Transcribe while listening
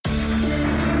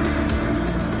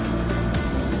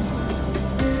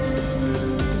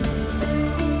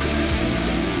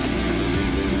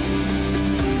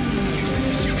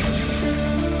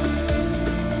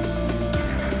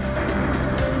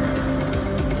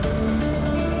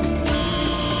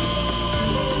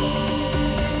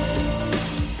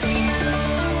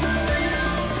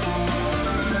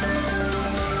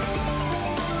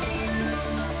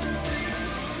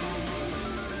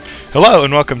Hello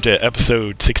and welcome to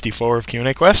episode 64 of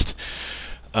Q&A Quest.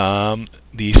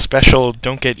 The special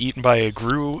Don't Get Eaten by a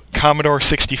Gru Commodore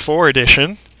 64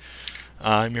 edition.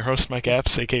 I'm your host, Mike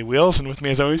Apps, a.k.a. Wheels, and with me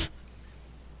as always...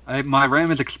 My RAM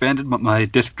is expanded, but my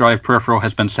disk drive peripheral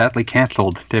has been sadly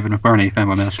cancelled. David McBurney,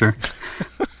 Fanboy Master.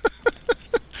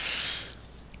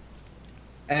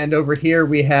 And over here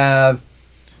we have...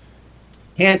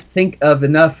 Can't think of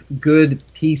enough good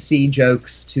PC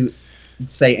jokes to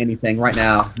say anything right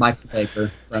now. Michael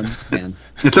Baker from Japan.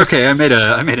 It's okay. I made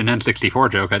an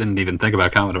N64 joke. I didn't even think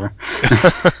about Commodore.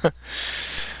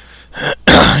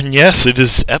 Yes, it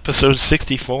is episode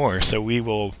 64, so we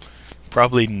will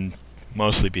probably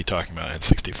mostly be talking about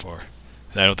N64.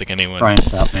 I don't think anyone... Try and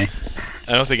stop me.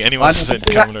 I don't think anyone sent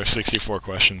Commodore 64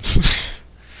 questions.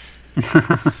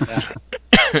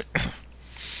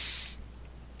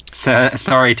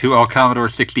 Sorry to all Commodore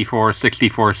 64,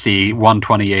 64C,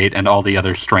 128, and all the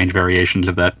other strange variations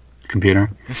of that computer.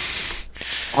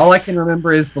 All I can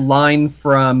remember is the line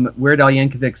from Weird Al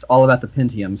Yankovic's All About the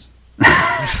Pentiums.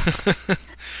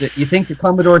 You think the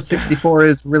Commodore 64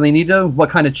 is really neato? What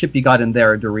kind of chip you got in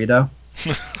there, Dorito?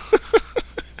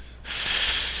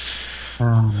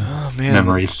 Oh, man.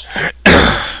 Memories.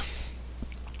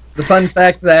 The fun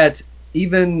fact that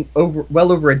even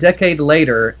well over a decade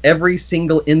later, every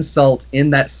single insult in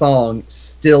that song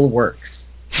still works.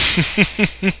 It's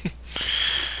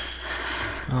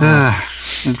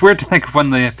weird to think of when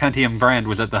the Pentium brand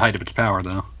was at the height of its power,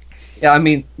 though. Yeah, I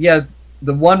mean, yeah,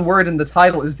 the one word in the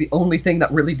title is the only thing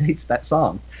that really dates that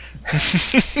song.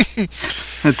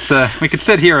 We could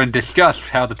sit here and discuss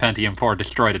how the Pentium 4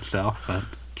 destroyed itself, but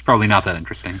it's probably not that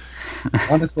interesting.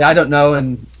 Honestly, I don't know,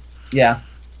 and yeah.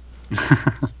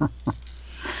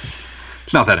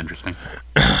 It's not that interesting.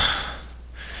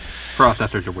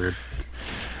 Processors are weird.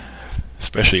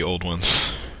 Especially old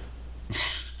ones.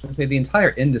 I'd say the entire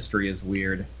industry is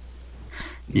weird.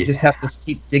 You just have to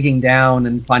keep digging down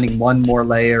and finding one more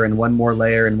layer and one more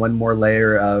layer and one more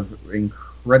layer of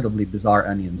incredibly bizarre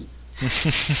onions.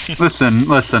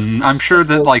 Listen, I'm sure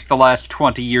that like the last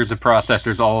 20 years of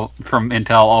processors all from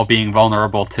Intel all being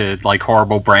vulnerable to like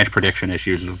horrible branch prediction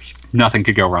issues, nothing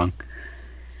could go wrong.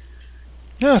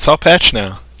 Yeah, it's all patched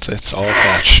now. It's all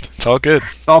patched. It's all good.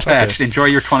 It's all patched. Good. Enjoy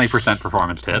your 20%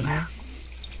 performance hit.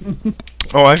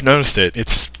 Oh, I've noticed it.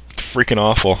 It's freaking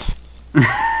awful.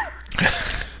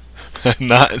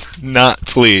 Not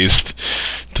pleased,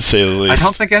 to say the least. I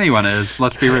don't think anyone is.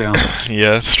 Let's be real.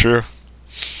 Yeah, it's true.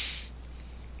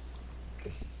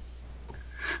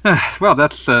 Well,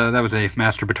 that was a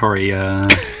masturbatory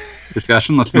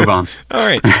discussion. Let's move on. All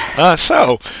right.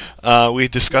 So we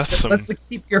discussed some... Let's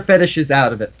keep your fetishes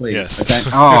out of it, please. Yes. Okay?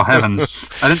 Oh, heavens.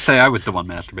 I didn't say I was the one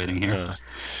masturbating here.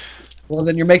 Well,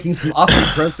 then you're making some awfully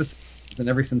gross assumptions in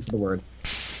every sense of the word.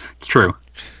 It's true.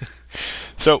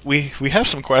 So we have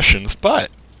some questions, but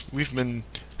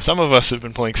some of us have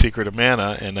been playing Secret of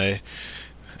Mana, and I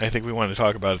think we want to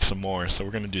talk about it some more, so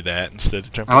we're going to do that instead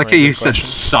of jumping I like right how you into said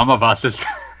questions. some of us.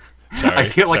 Sorry, I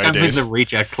feel like I'm Dave. in the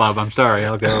reject club. I'm sorry.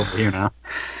 I'll go over here now.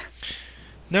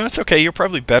 No, it's okay. You're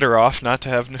probably better off not to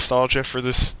have nostalgia for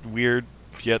this weird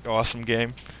yet awesome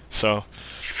game. So,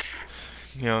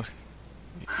 it's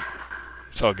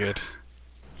all good.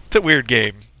 It's a weird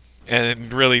game.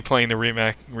 And really playing the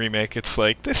remake, it's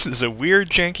like, this is a weird,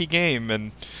 janky game,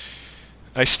 and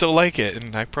I still like it,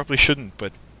 and I probably shouldn't,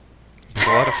 but it's a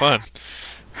lot of fun.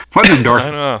 What an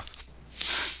endorsement. I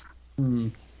don't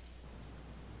know.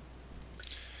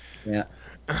 Yeah.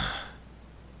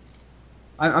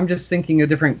 I'm just thinking of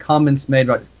different comments made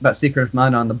about Secret of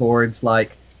Mana on the boards,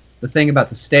 like the thing about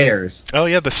the stairs. Oh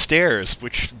yeah, the stairs,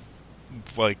 which,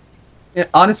 like,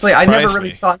 honestly, I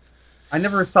surprised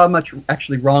never saw much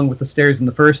actually wrong with the stairs in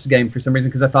the first game for some reason,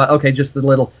 because I thought, okay, just the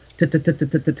little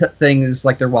thing is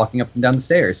like they're walking up and down the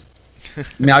stairs. I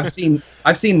mean,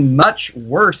 I've seen much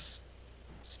worse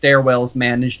stairwells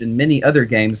managed in many other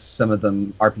games, some of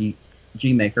them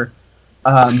RPG Maker,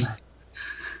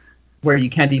 where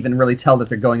you can't even really tell that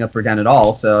they're going up or down at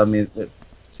all. So I mean, it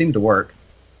seemed to work.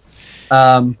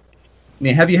 I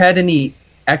mean, have you had any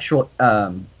actual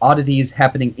oddities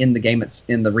happening in the game? It's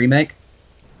in the remake.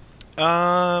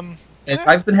 I've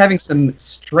been having some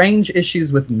strange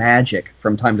issues with magic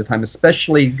from time to time,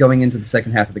 especially going into the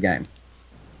second half of the game.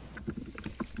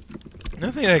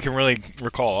 Nothing I can really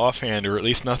recall offhand, or at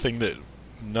least nothing that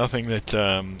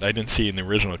I didn't see in the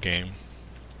original game.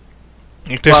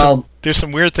 Like there's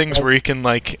some weird things where you can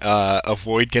like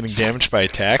avoid getting damaged by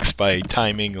attacks by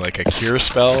timing like a cure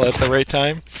spell at the right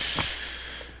time.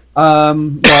 Well,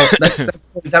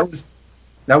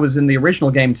 that was in the original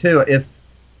game too. If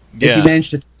you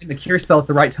managed to time the cure spell at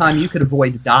the right time, you could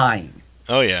avoid dying.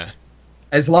 Oh yeah.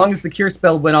 as long as the cure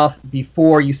spell went off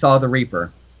before you saw the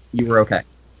Reaper, you were okay.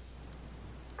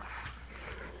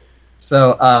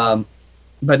 So,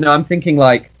 but no, I'm thinking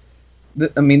like,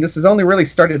 this has only really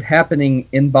started happening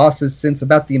in bosses since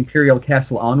about the Imperial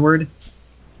Castle onward.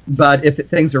 But if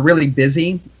things are really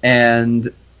busy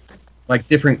and like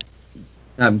different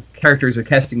characters are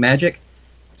casting magic,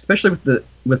 especially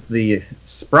with the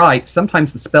sprite,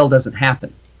 sometimes the spell doesn't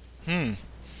happen. And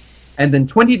then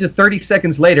 20 to 30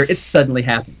 seconds later, it suddenly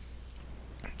happens.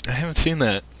 I haven't seen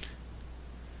that.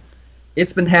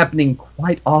 It's been happening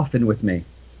quite often with me.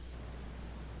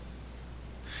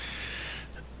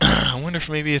 I wonder if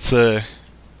maybe it's a...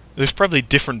 There's probably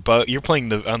different bugs. You're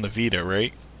playing on the Vita,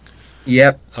 right?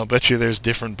 Yep. I'll bet you there's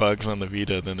different bugs on the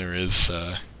Vita than there is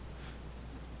on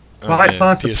quite the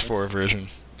possibly. PS4 version.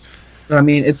 I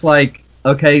mean, it's like,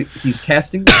 okay, he's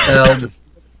casting the spell, the spell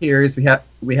appears, we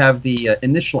have the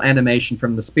initial animation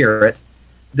from the spirit,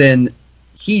 then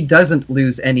he doesn't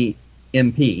lose any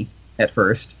MP at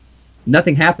first,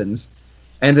 nothing happens,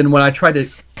 and then when I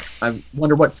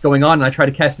wonder what's going on, and I try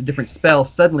to cast a different spell,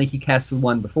 suddenly he casts the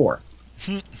one before.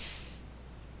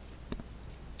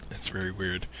 That's very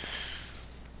weird.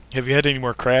 Have you had any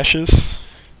more crashes?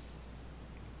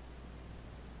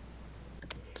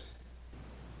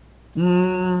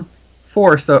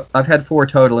 4, so I've had 4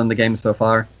 total in the game so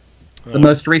far. The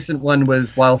most recent one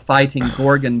was while fighting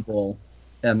Gorgon Bull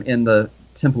in the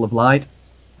Temple of Light.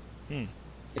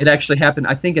 It actually happened,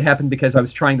 I think it happened because I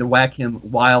was trying to whack him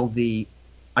while the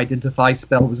Identify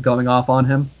spell was going off on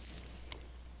him.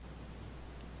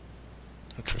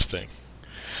 Interesting.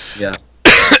 Yeah.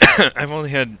 I've only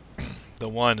had the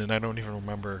one, and I don't even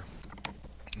remember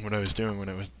what I was doing when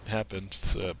it happened.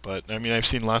 So, but I mean, I've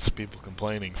seen lots of people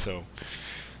complaining, so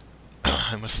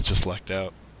I must have just lucked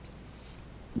out.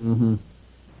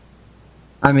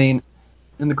 I mean,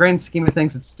 in the grand scheme of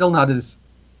things, it's still not as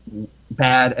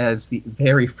bad as the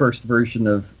very first version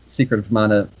of Secret of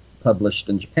Mana published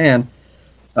in Japan.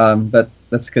 But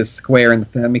that's because Square in the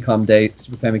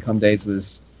Super Famicom days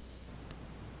was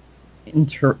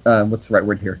what's the right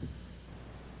word here?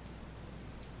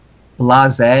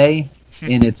 Blasé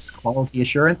in its quality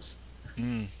assurance.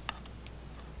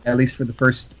 At least for the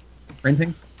first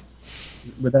printing.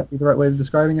 Would that be the right way of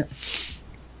describing it?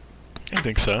 I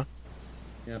think so.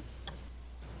 Yeah.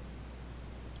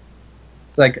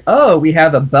 It's like, oh, we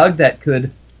have a bug that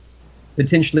could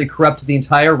potentially corrupt the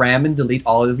entire RAM and delete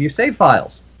all of your save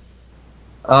files.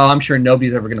 Oh, I'm sure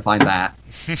nobody's ever going to find that.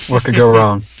 What could go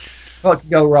wrong? What could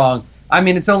go wrong? I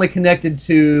mean, it's only connected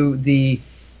to the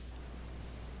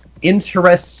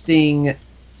interesting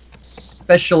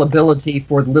special ability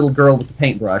for the little girl with the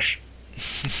paintbrush.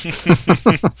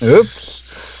 Oops.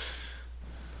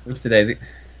 Oopsie-daisy.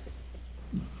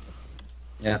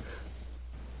 Yeah.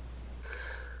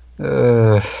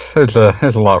 There's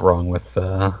a lot wrong with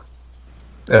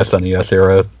SNES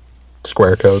era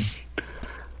Square code.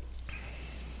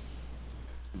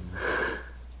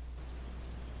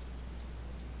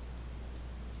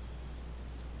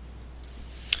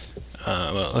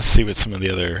 Well, let's see what some of the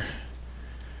other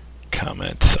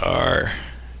comments are.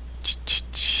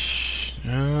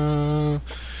 No,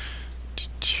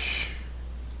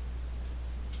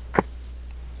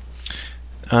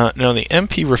 the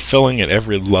MP refilling at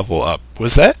every level up.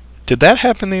 Did that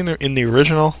happen in the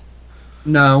original?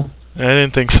 No. I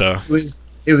didn't think so.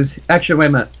 It was actually, wait a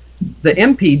minute. The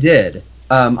MP did.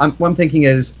 What I'm thinking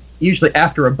is, usually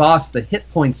after a boss, the hit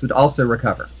points would also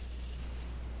recover.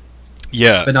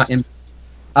 Yeah. But not MP.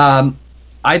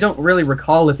 I don't really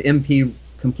recall if MP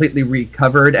completely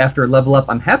recovered after a level up.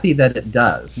 I'm happy that it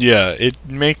does. Yeah, it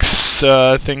makes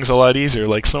things a lot easier.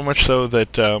 Like, so much so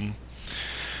that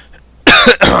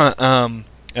I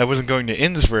wasn't going to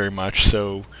inns very much,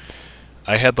 so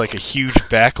I had like a huge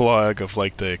backlog of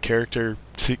like the character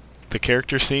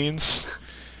scenes.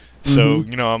 So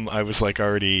I was like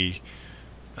already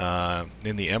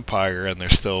in the Empire, and they're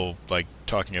still like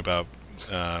talking about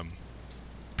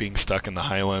being stuck in the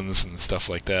Highlands and stuff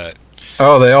like that.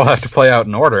 Oh, they all have to play out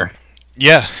in order.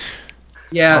 Yeah.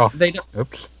 Yeah, Oh. they don't.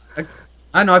 Oops.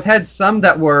 I know. I've had some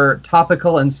that were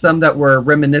topical and some that were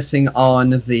reminiscing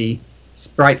on the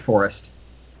Sprite Forest.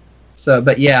 So,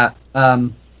 but yeah,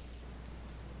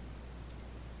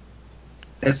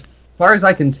 as far as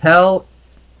I can tell,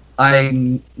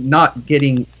 I'm not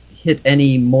getting hit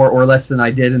any more or less than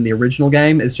I did in the original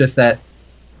game. It's just that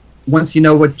once you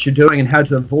know what you're doing and how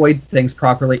to avoid things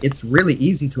properly, it's really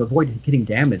easy to avoid getting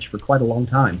damage for quite a long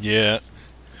time. Yeah.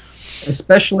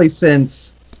 Especially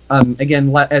since,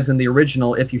 again, as in the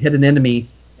original, if you hit an enemy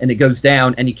and it goes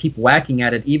down and you keep whacking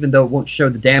at it, even though it won't show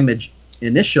the damage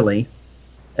initially,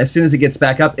 as soon as it gets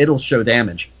back up, it'll show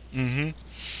damage. Mm-hmm.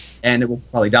 And it will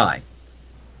probably die.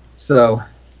 So,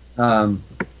 yeah.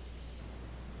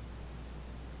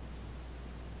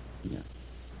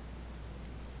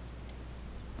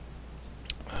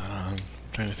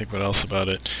 Trying to think what else about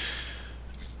it.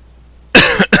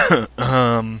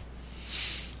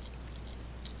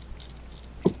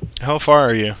 How far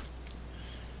are you?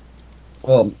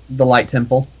 Well, the Light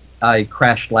Temple. I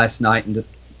crashed last night and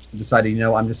decided,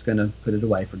 I'm just going to put it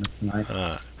away for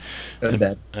tonight. Go to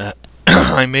bed.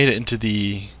 I made it into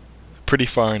pretty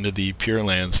far into the Pure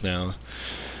Lands now.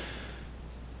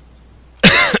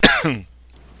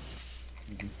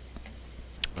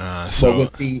 So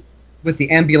with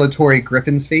the ambulatory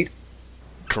Griffin's feet.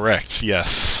 Correct.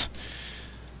 Yes.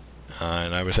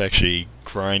 And I was actually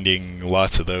grinding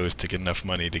lots of those to get enough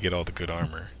money to get all the good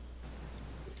armor.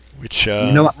 Which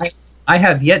I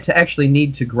have yet to actually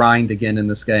need to grind again in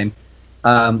this game.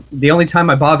 The only time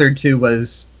I bothered to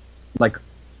was like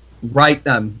right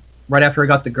after I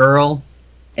got the girl,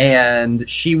 and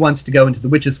she wants to go into the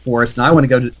Witch's Forest, and I want to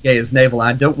go to Gaia's Navel, and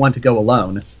I don't want to go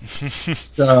alone.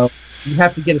 So you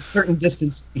have to get a certain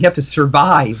distance. You have to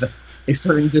survive a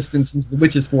certain distance into the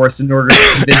Witch's Forest in order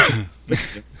to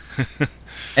convince you.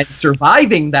 And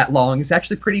surviving that long is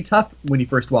actually pretty tough when you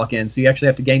first walk in, so you actually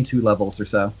have to gain 2 levels or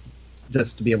so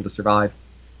just to be able to survive.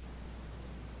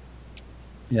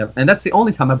 Yeah, and that's the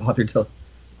only time I bothered to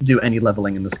do any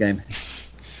leveling in this game.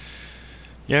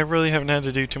 Yeah, I really haven't had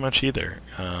to do too much either.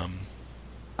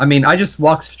 I mean, I just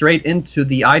walked straight into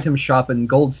the item shop in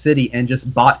Gold City and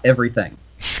just bought everything.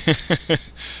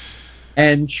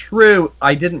 And true,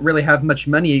 I didn't really have much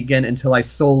money again until I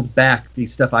sold back the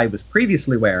stuff I was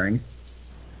previously wearing.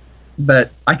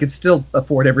 But I could still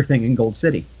afford everything in Gold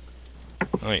City.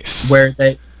 Nice. Where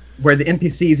the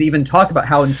NPCs even talk about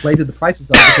how inflated the prices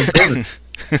are because gold is...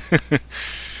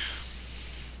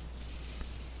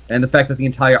 And the fact that the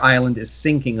entire island is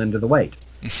sinking under the weight.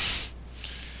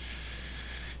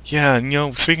 Yeah,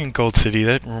 and speaking of Gold City,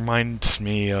 that reminds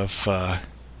me of a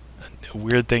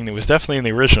weird thing that was definitely in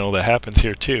the original that happens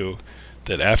here too.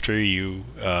 That after you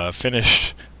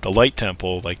finish the Light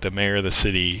Temple, like the mayor of the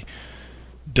city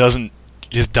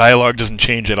his dialogue doesn't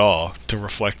change at all to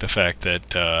reflect the fact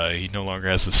that he no longer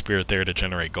has the spirit there to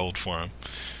generate gold for him.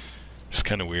 It's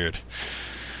kind of weird.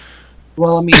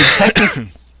 Well, I mean, technically,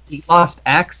 he lost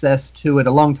access to it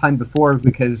a long time before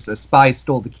because a spy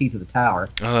stole the key to the tower.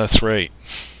 Oh, that's right.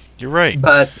 You're right.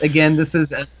 But again, this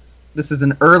is an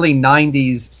early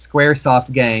 '90s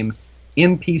SquareSoft game.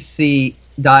 NPC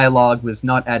dialogue was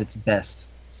not at its best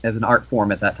as an art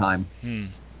form at that time.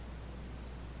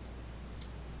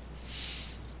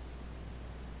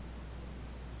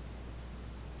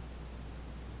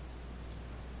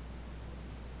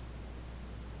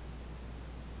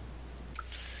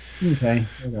 Okay.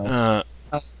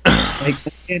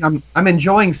 And I'm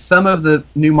enjoying some of the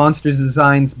new monsters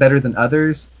designs better than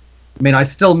others. I mean, I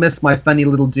still miss my funny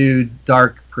little dude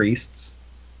Dark Priests,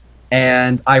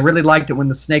 and I really liked it when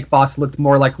the snake boss looked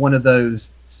more like one of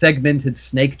those segmented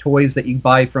snake toys that you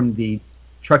buy from the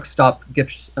truck stop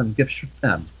gift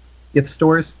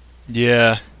stores.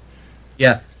 Yeah.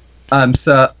 Yeah.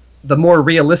 So the more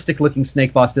realistic looking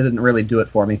snake boss didn't really do it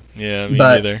for me. Yeah, me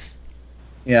neither.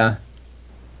 Yeah.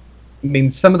 I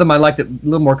mean, some of them I liked it a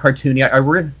little more cartoony.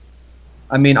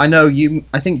 I mean,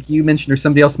 I think you mentioned or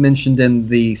somebody else mentioned in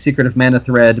the Secret of Mana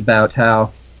thread about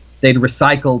how they'd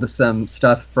recycled some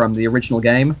stuff from the original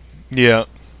game. Yeah.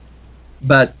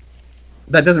 But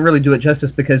that doesn't really do it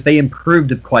justice because they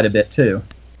improved it quite a bit too.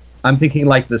 I'm thinking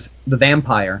like the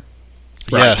vampire.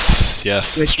 Sprite,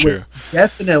 yes, it's true.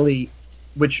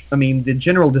 The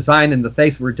general design and the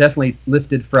face were definitely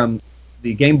lifted from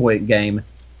the Game Boy game.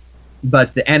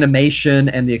 But the animation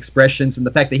and the expressions and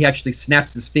the fact that he actually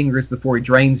snaps his fingers before he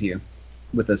drains you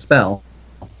with a spell.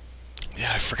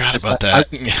 Yeah, I forgot about that.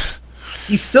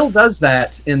 He still does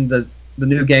that in the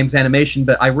new game's animation,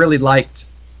 but I really liked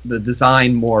the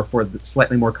design more for the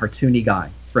slightly more cartoony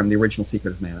guy from the original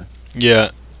Secret of Mana.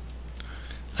 Yeah.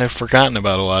 I've forgotten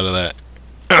about a lot of that.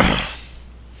 I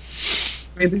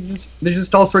mean, there's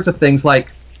just all sorts of things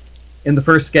like in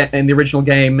the original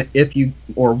game,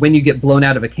 when you get blown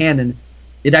out of a cannon,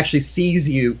 it actually sees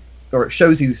you or it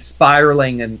shows you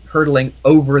spiraling and hurtling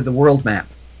over the world map,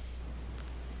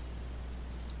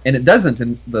 and it doesn't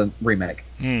in the remake.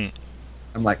 I'm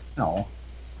like, oh,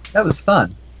 that was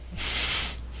fun.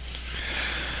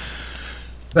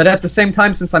 But at the same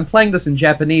time, since I'm playing this in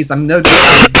Japanese, I'm noticing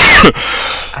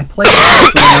I play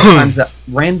so many times that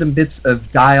random bits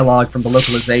of dialogue from the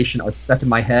localization are stuck in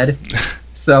my head.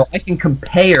 So I can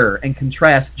compare and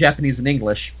contrast Japanese and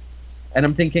English And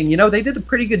I'm thinking, they did a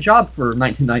pretty good job for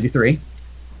 1993.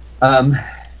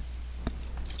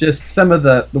 Just some of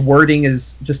the wording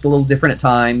is just a little different at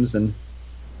times, and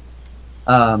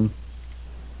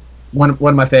one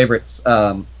of my favorites,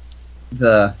 the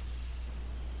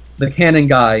cannon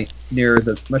guy near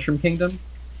the Mushroom Kingdom,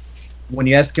 when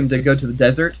you ask him to go to the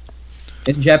desert,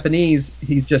 in Japanese,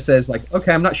 he just says, like,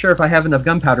 okay, I'm not sure if I have enough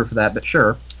gunpowder for that, but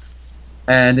sure.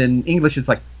 And in English, it's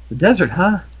like, the desert,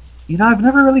 huh? I've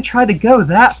never really tried to go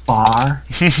that far.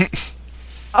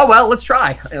 Oh, well, let's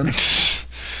try.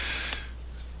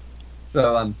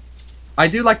 So, I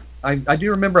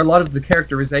do remember a lot of the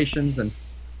characterizations, and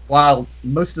while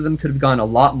most of them could have gone a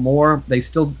lot more, they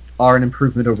still are an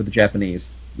improvement over the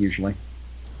Japanese, usually.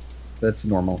 That's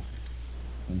normal.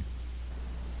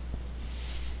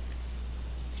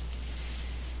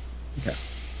 Okay.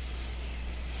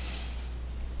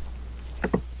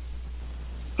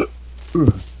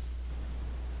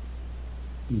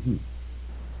 Mm-hmm.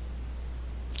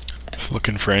 Just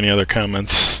looking for any other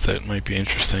comments that might be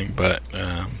interesting, but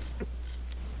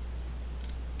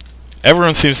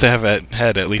everyone seems to have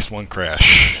had at least one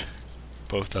crash,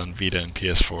 both on Vita and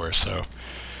PS4. So,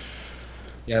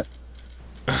 yeah,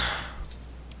 that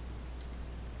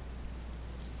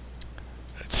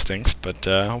stinks. But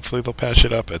hopefully they'll patch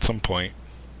it up at some point.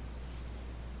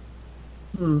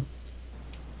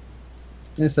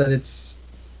 I said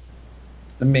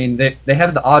they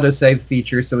have the autosave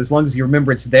feature, so as long as you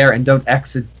remember it's there and don't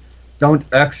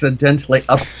accidentally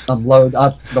upload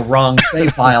up the wrong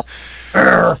save file.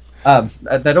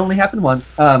 That only happened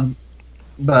once.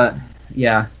 But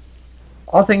yeah,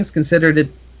 all things considered,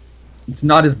 it's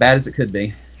not as bad as it could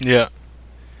be. Yeah.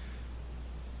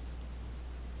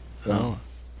 So,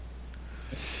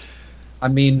 I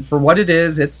mean, for what it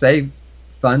is, it's a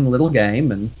fun little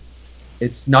game, and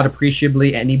it's not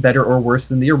appreciably any better or worse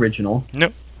than the original.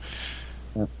 Nope.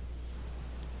 Yeah.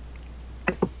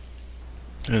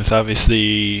 And it's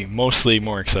obviously mostly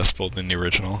more accessible than the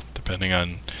original, depending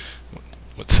on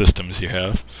what systems you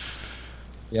have.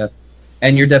 Yeah.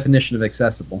 And your definition of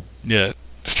accessible. Yeah,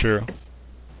 it's true.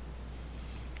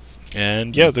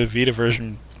 And yeah, the Vita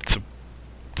version, it's a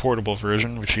portable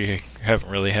version, which we haven't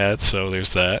really had, so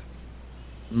there's that.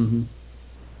 Mm-hmm.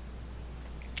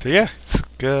 So yeah,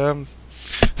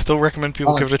 still recommend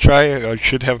people give it a try. I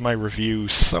should have my review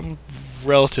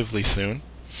relatively soon.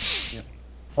 Yeah.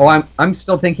 Oh, I'm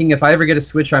still thinking if I ever get a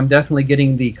Switch, I'm definitely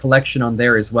getting the collection on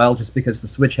there as well, just because the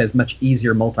Switch has much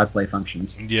easier multiplayer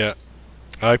functions. Yeah,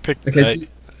 I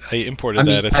imported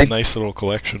that. It's a nice little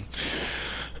collection.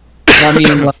 I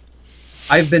mean,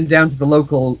 I've been down to the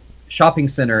local shopping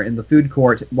center in the food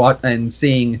court and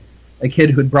seeing a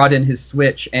kid who'd brought in his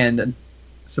Switch and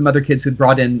some other kids who'd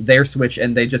brought in their Switch,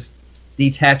 and they just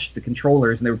detached the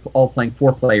controllers and they were all playing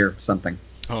 4-player something.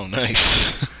 Oh,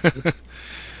 nice.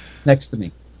 Next to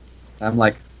me. I'm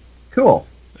like, cool.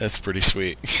 That's pretty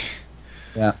sweet.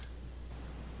 Yeah.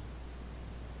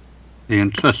 The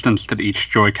insistence that each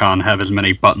Joy-Con have as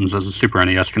many buttons as a Super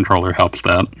NES controller helps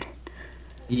that.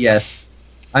 Yes.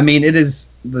 I mean, it is...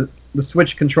 The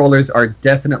Switch controllers are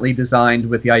definitely designed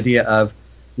with the idea of,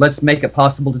 let's make it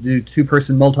possible to do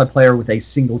 2-person multiplayer with a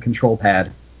single control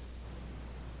pad.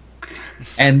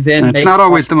 And then it's not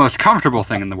always the most comfortable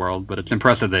thing in the world, but it's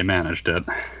impressive they managed it.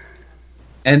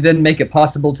 And then make it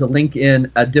possible to link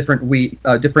in a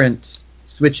different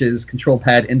Switch's control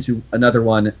pad into another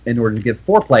one in order to give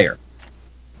 4-player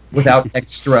without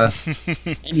extra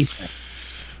anything.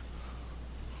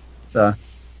 So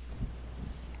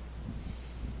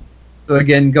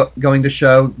again, going to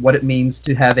show what it means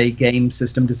to have a game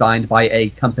system designed by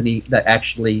a company that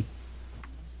actually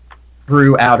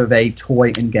grew out of a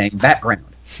toy and game background.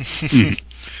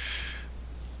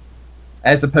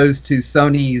 As opposed to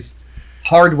Sony's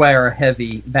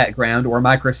hardware-heavy background or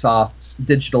Microsoft's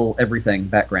digital everything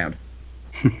background.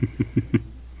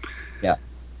 Yeah.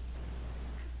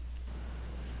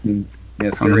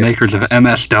 Yes, From the makers of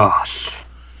MS-DOS.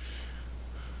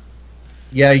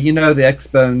 Yeah, the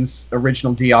Xbone's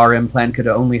original DRM plan could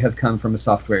only have come from a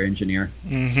software engineer.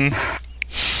 Mm-hmm.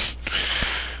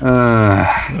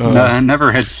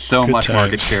 Never has so much times.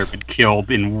 market share been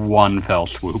killed in one fell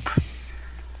swoop.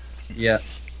 Yeah.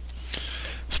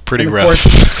 It's pretty and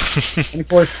rough. And of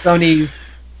course, Sony's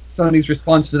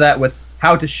response to that with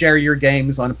how to share your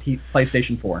games on a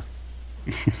PlayStation 4.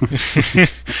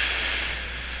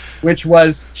 Which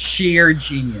was sheer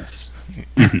genius.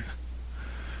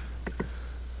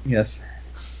 Yes.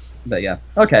 But yeah.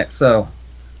 Okay, so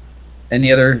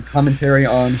any other commentary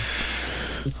on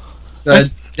this?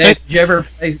 Dave, did you ever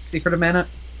play Secret of Mana?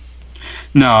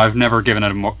 No, I've never given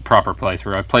it a proper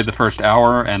playthrough. I've played the first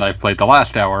hour, and I've played the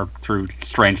last hour through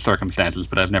strange circumstances,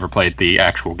 but I've never played the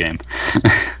actual game.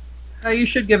 You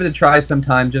should give it a try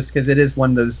sometime, just because it is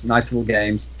one of those nice little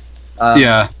games.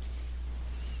 Yeah.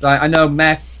 So I know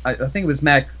Mac. I think it was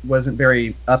Mac wasn't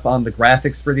very up on the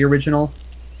graphics for the original.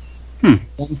 I'm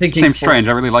thinking Seems strange.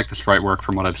 I really like the sprite work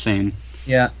from what I've seen.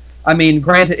 Yeah. I mean,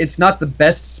 granted, it's not the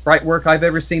best sprite work I've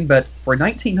ever seen, but for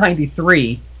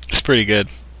 1993, It's pretty good.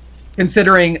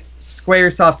 considering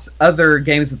Squaresoft's other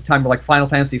games at the time were like Final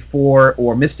Fantasy IV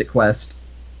or Mystic Quest,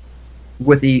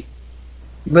 with the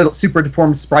little super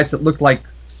deformed sprites that looked like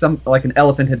an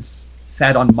elephant had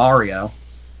sat on Mario.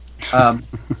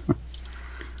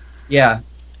 Yeah,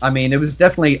 I mean, it was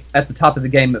definitely at the top of the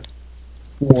game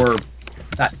for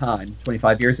that time,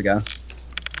 25 years ago.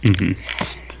 Mm-hmm.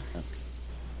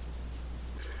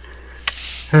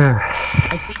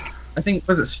 I think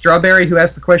was it Strawberry who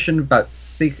asked the question about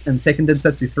Seiken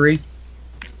Densetsu 3?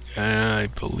 I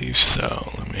believe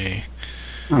so.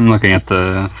 I'm looking at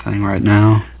the thing right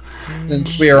now.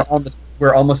 Since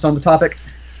we're almost on the topic.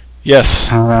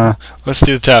 Yes. Let's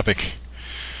do the topic.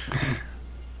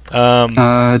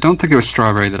 I don't think it was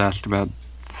Strawberry that asked about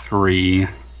 3.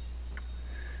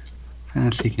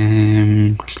 Fantasy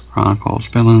game, Crystal Chronicles,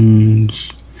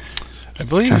 villains. I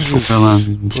believe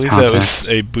Villains, that was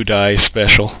a Budai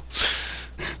special.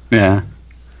 Yeah.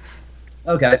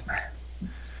 Okay.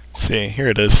 Let's see, here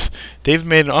it is. David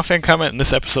made an offhand comment in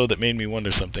this episode that made me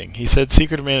wonder something. He said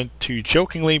Secret of Mana 2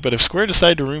 jokingly, but if Square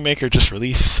decided to remake or just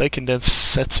release Seiken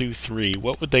Densetsu 3,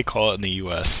 what would they call it in the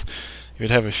US? You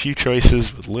would have a few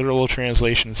choices with literal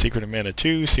translation Secret of Mana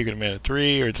 2, Secret of Mana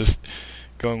 3, or just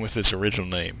going with its original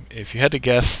name. If you had to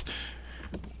guess,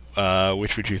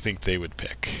 which would you think they would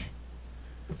pick?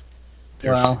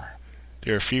 There are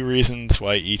a few reasons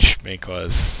why each may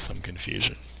cause some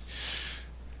confusion.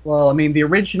 Well, I mean, the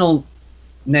original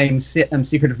name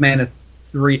Secret of Mana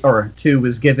 3 or 2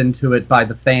 was given to it by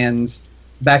the fans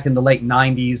back in the late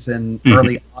 90s and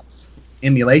early aughts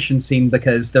emulation scene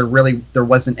because there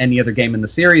wasn't any other game in the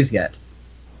series yet.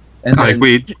 And like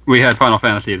we had Final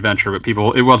Fantasy Adventure, but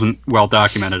it wasn't well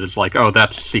documented. It's like, oh,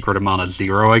 that's Secret of Mana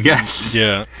 0, I guess.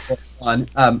 Yeah.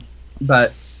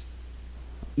 But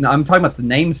no, I'm talking about the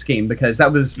name scheme because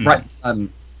that was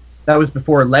that was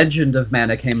before Legend of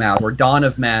Mana came out, or Dawn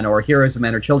of Mana, or Heroes of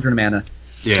Mana, or Children of Mana.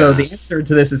 Yeah. So the answer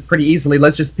to this is pretty easily,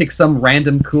 let's just pick some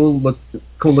random cool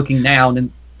looking noun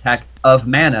and tack of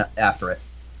mana after it.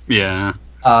 Yeah.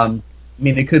 I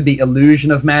mean, it could be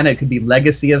Illusion of Mana, it could be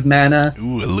Legacy of Mana.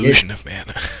 Ooh, Illusion of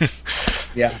Mana.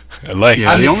 Yeah. I like it.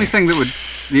 Yeah, the only thing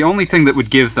that would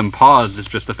give them pause is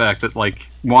just the fact that, like,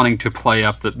 wanting to play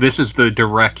up that this is the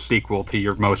direct sequel to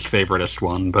your most favoritist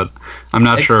one, but I'm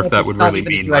not sure if that would really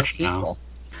mean much now.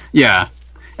 Yeah.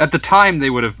 At the time,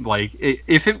 they would have, like,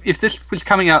 if this was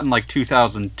coming out in, like,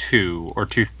 2002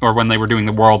 or when they were doing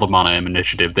the World of Mana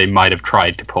initiative, they might have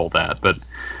tried to pull that, but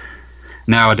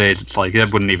nowadays it's like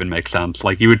that wouldn't even make sense.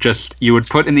 Like, you would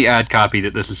put in the ad copy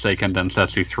that this is Seiken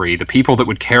Densetsu 3. The people that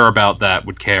would care about that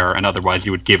would care, and otherwise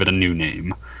you would give it a new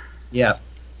name. Yeah.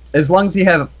 As long as you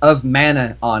have of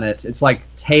mana on it, it's like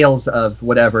Tales of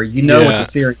whatever. You know what the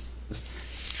series is.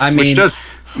 I mean,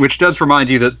 which does remind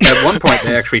you that at one point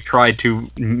they actually tried to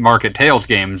market Tales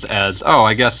games as, oh,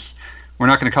 I guess we're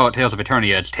not going to call it Tales of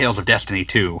Eternia, it's Tales of Destiny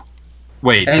 2.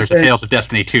 Wait, there's a Tales of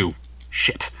Destiny 2.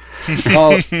 Shit.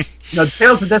 Well, no,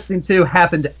 Tales of Destiny 2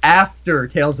 happened after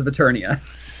Tales of Eternia.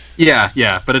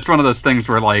 Yeah, but it's one of those things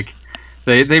where, like,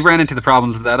 they ran into the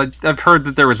problems with that. I've heard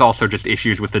that there was also just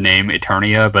issues with the name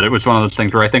Eternia, but it was one of those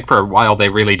things where I think for a while they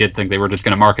really did think they were just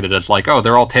going to market it as, like, oh,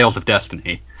 they're all Tales of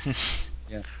Destiny.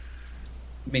 Yeah.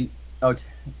 I mean,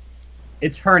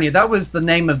 Eternia, that was the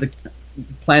name of the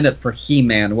planet for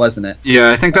He-Man, wasn't it? Yeah,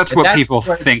 I think that's what people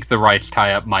think the rights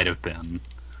tie-up might have been.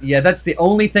 Yeah, that's the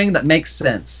only thing that makes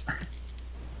sense.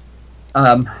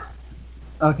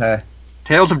 Okay.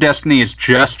 Tales of Destiny is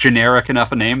just generic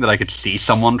enough a name that I could see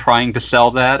someone trying to sell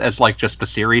that as, like, just the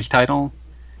series title.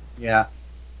 Yeah.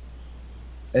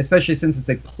 Especially since it's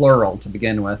a plural to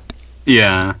begin with.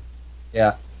 Yeah.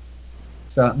 Yeah.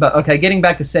 So, but okay, getting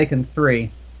back to Seiken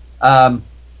 3.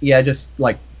 Yeah, just,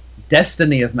 like,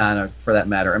 Destiny of Mana, for that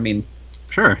matter. I mean...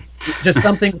 Sure. Just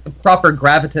something with the proper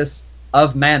gravitas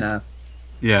of mana.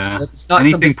 Yeah. It's not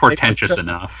anything portentous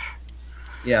enough.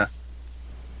 Yeah.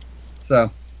 So,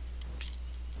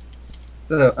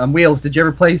 Wheels, did you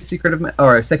ever play Secret of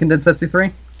or Seiken Densetsu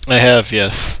 3? I have,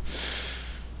 yes.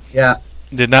 Yeah.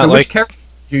 Did not so like. Which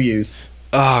characters did you use?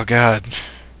 Oh God.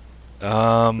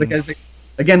 Because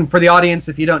again, for the audience,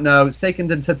 if you don't know, Seiken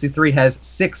Densetsu 3 has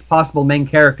 6 possible main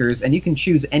characters, and you can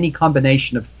choose any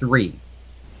combination of 3.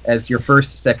 as your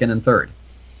first, second, and third.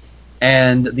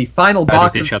 And the final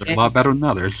boss of each other a lot better than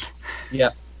others.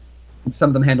 Yeah. Some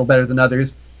of them handle better than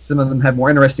others. Some of them have more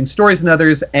interesting stories than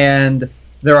others. And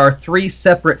there are 3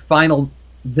 separate final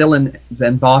villains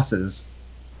and bosses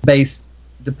based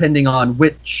depending on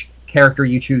which character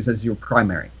you choose as your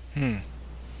primary. I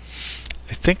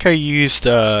think I used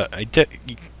I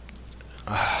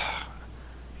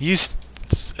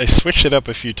switched it up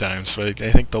a few times, but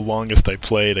I think the longest I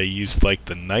played I used like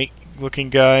the knight looking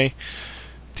guy,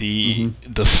 the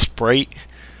sprite,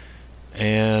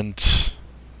 and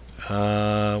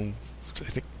I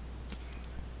think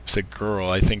it's a girl.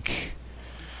 I think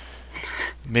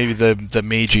maybe the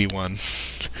magey one,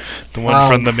 the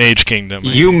one from the Mage Kingdom.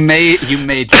 You made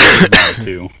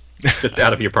too, just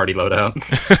out of your party loadout.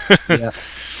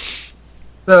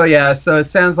 Yeah. So it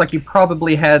sounds like you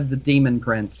probably had the Demon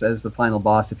Prince as the final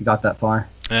boss if you got that far.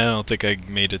 I don't think I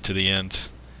made it to the end.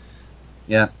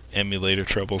 Yeah. Emulator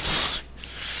troubles.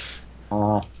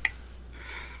 Oh.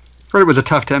 Heard it was a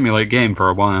tough to emulate game for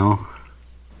a while.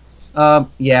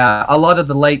 Yeah, a lot of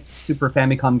the late Super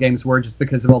Famicom games were just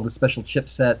because of all the special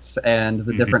chipsets and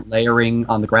the different layering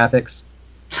on the graphics.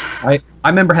 I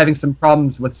remember having some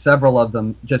problems with several of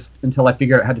them just until I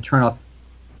figured out how to turn off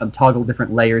toggle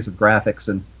different layers of graphics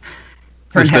and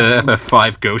there's the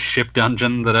FF5 ghost ship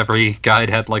dungeon that every guide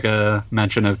had like a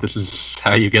mention of. This is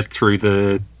how you get through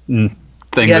the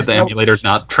thing that the emulator's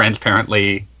not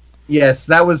transparently. Yes,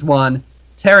 that was one.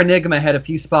 Terranigma had a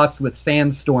few spots with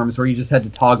sandstorms where you just had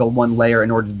to toggle one layer in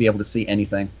order to be able to see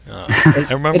anything. I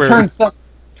remember it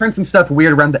turned some stuff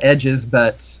weird around the edges,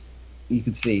 but you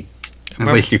could see. At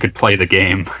least you could play the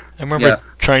game. I remember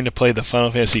trying to play the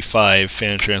Final Fantasy V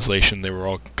fan translation. There were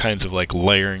all kinds of like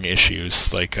layering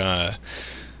issues. Like in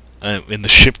the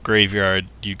ship graveyard,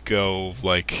 you'd go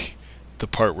like the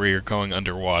part where you're going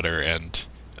underwater and.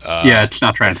 It's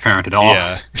not transparent at all.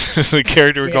 Yeah, so the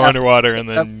character would go underwater and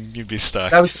then you'd be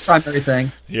stuck. That was the primary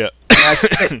thing. Yeah.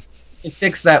 It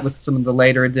fixed that with some of the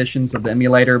later editions of the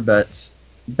emulator, but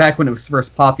back when it was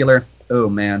first popular, oh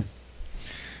man.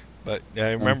 But yeah,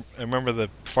 I remember the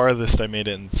farthest I made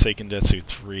it in Seiken Detsu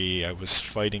 3. I was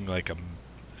fighting like I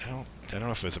don't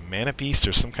know if it was a mana beast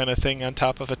or some kind of thing on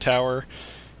top of a tower,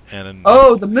 and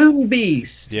the moon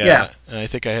beast. Yeah. And I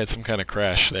think I had some kind of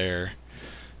crash there.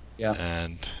 Yeah.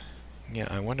 And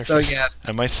I wonder if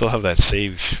I might still have that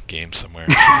save game somewhere.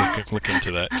 I should look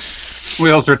into that.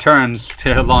 Wheels returns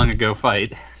to a long ago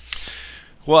fight.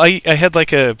 Well, I had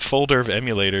like a folder of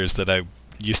emulators that I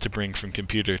used to bring from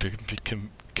computer to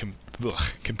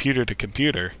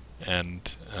computer,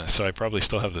 and so I probably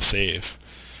still have the save.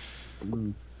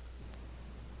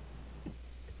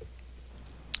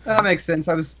 That makes sense.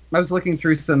 I was looking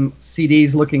through some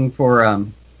CDs looking for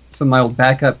some of my old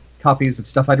backup copies of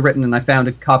stuff I'd written, and I found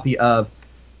a copy of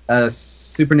a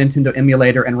Super Nintendo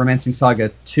emulator and Romancing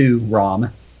Saga 2 ROM,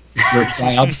 which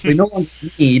I obviously no longer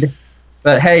need.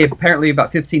 But hey, apparently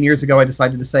about 15 years ago I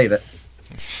decided to save it.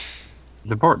 It's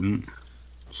important.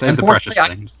 Save the precious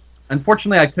things.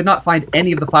 Unfortunately, I could not find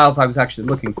any of the files I was actually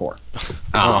looking for.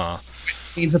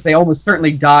 Which means that they almost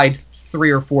certainly died 3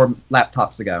 or 4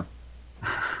 laptops ago.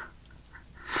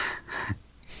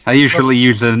 I usually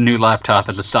use a new laptop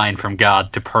as a sign from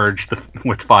God to purge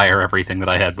with fire everything that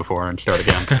I had before and start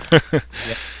again.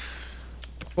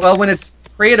 Well, when it's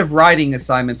creative writing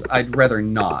assignments, I'd rather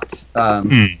not.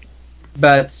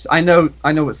 But I know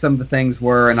what some of the things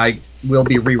were, and I will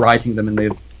be rewriting them in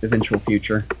the eventual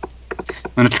future.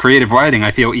 When it's creative writing, I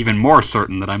feel even more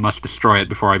certain that I must destroy it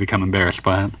before I become embarrassed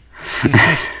by it.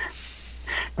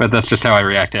 But that's just how I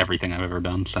react to everything I've ever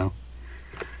done, so...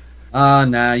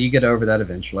 nah, you get over that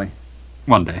eventually.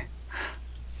 One day.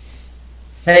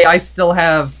 Hey, I still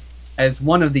have, as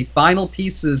one of the final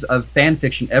pieces of fan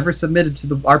fiction ever submitted to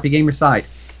the RP Gamer site,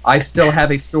 I still have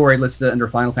a story listed under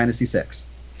Final Fantasy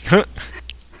VI.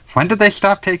 When did they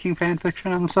stop taking fan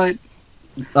fiction on the site?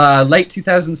 Late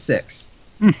 2006.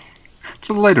 It's a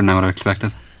little later than what I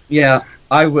expected. Yeah,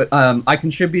 I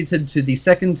contributed to the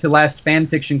second to last fan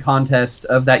fiction contest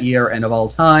of that year and of all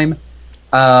time.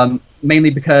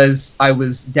 Mainly because I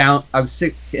was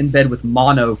sick in bed with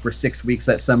mono for 6 weeks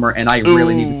that summer, and I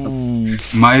really needed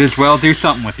something. Might as well do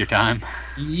something with your time.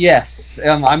 Yes,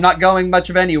 I'm not going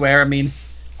much of anywhere. I mean,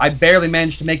 I barely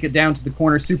managed to make it down to the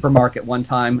corner supermarket one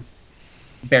time.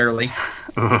 Barely.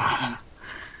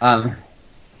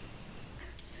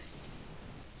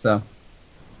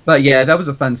 But yeah, that was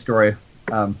a fun story.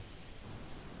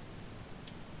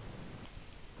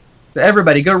 So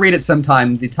everybody, go read it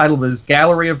sometime. The title was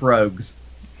Gallery of Rogues.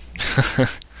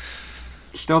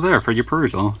 Still there for your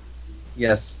perusal.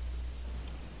 Yes.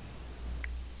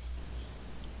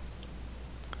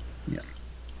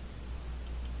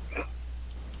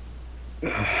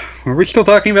 Were we still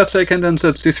talking about Seiken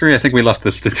Densetsu 3? I think we left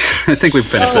this. I think we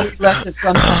finished it. We left it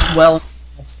sometime well.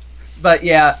 But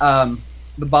yeah,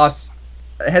 the boss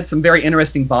had some very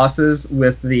interesting bosses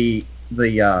with the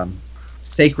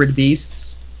sacred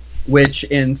beasts, which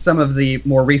in some of the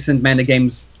more recent Mana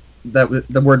games,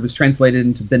 the word was translated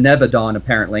into Benevodon,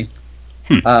 apparently.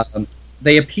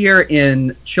 They appear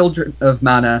in Children of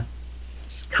Mana,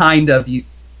 kind of.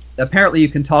 Apparently you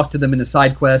can talk to them in a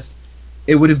side quest.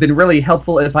 It would have been really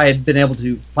helpful if I had been able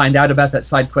to find out about that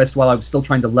side quest while I was still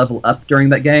trying to level up during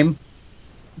that game,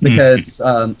 because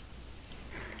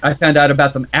I found out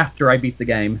about them after I beat the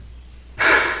game.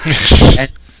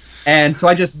 and so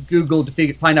I just Googled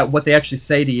to find out what they actually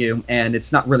say to you, and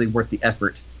it's not really worth the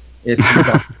effort if you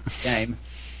don't the game.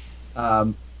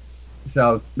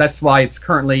 So that's why it's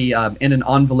currently in an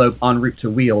envelope en route to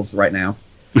Wheels right now.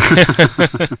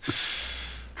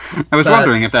 I was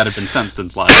wondering if that had been sent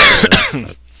since last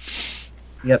year.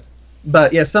 Yep.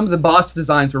 But yeah, some of the boss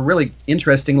designs were really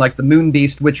interesting, like the Moon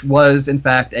Beast, which was in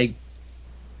fact a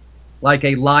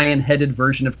lion-headed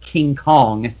version of King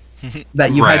Kong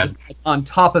that you had to put on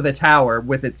top of a tower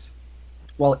with its...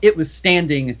 Well, it was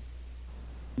standing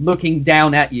looking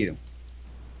down at you.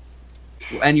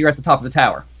 And you're at the top of the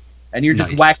tower. And you're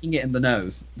just whacking it in the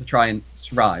nose to try and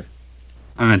survive.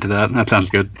 I'm into that. That sounds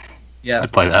good. Yeah.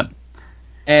 I'd play that.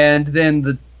 And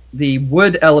then the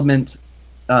wood element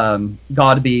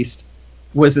god beast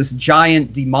was this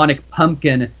giant demonic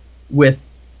pumpkin with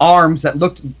arms that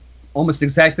looked almost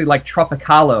exactly like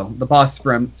Tropicalo, the boss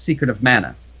from Secret of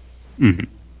Mana.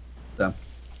 So,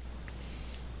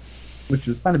 which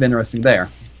was kind of interesting there.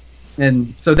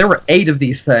 And so there were 8 of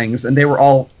these things, and they were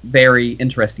all very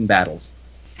interesting battles.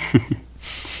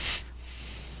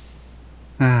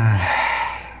 I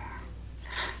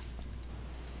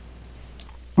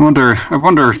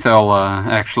wonder if they'll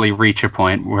actually reach a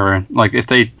point where, like, if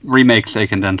they remake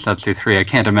Seiken Densetsu 3, I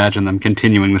can't imagine them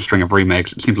continuing the string of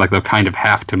remakes. It seems like they'll kind of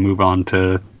have to move on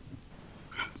to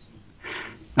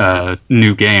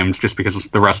new games, just because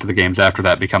the rest of the games after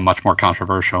that become much more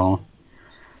controversial.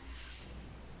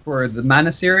 For the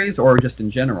Mana series, or just in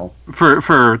general?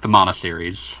 For the Mana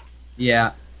series.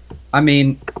 Yeah. I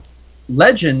mean,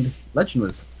 Legend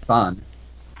was fun.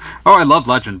 Oh, I love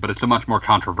Legend, but it's a much more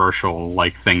controversial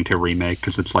thing to remake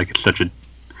because it's such a.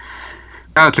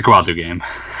 It's a Kawazu game.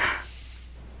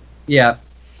 Yeah,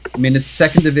 I mean it's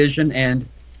second division, and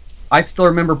I still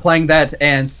remember playing that,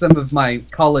 and some of my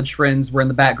college friends were in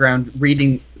the background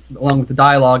reading along with the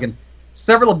dialogue, and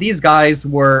several of these guys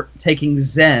were taking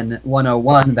Zen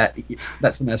 101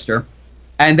 that semester,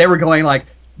 and they were going like,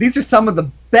 "These are some of the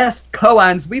best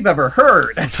koans we've ever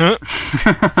heard."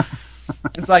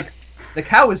 It's like, the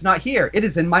cow is not here. It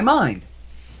is in my mind.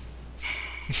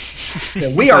 So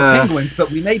we are penguins,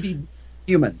 but we may be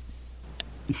human.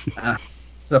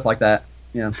 Stuff like that.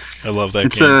 Yeah. I love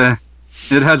that game.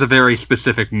 It has a very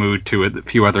specific mood to it that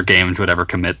few other games would ever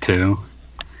commit to.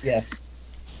 Yes.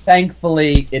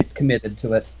 Thankfully, it committed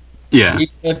to it. Yeah.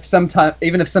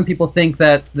 Even if some people think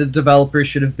that the developers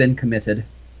should have been committed.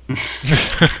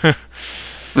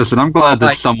 Listen, I'm glad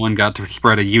that someone got to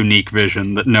spread a unique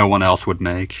vision that no one else would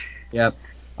make. Yep.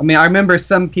 I mean, I remember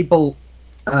some people,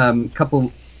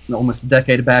 almost a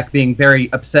decade back, being very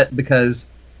upset because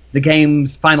the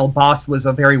game's final boss was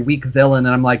a very weak villain,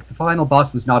 and I'm like, the final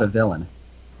boss was not a villain.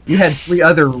 You had 3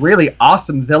 other really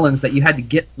awesome villains that you had to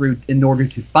get through in order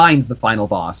to find the final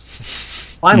boss.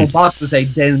 Final boss was a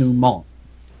denouement.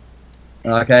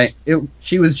 Okay?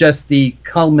 She was just the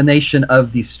culmination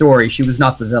of the story. She was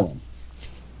not the villain.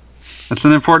 That's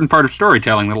an important part of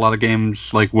storytelling that a lot of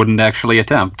games wouldn't actually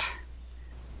attempt.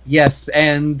 Yes,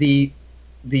 and the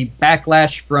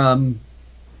backlash from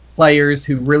players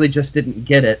who really just didn't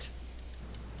get it,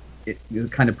 it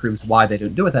kind of proves why they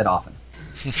don't do it that often.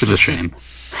 Which is a shame.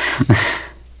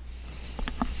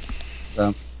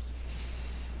 So,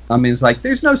 I mean, it's like,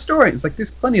 there's no story. It's like,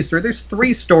 there's plenty of story. There's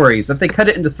 3 stories. If they cut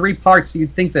it into 3 parts,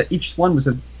 you'd think that each one was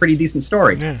a pretty decent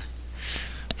story. Yeah.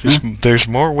 There's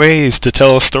more ways to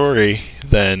tell a story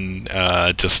than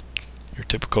just your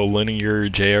typical linear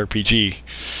JRPG.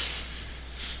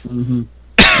 Mm-hmm.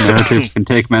 Narratives can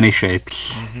take many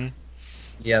shapes. Mm-hmm.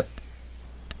 Yep.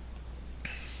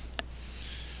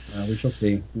 We shall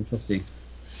see. We shall see.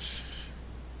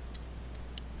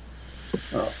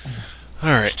 Oh. All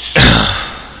right.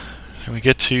 Can we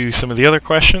get to some of the other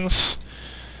questions?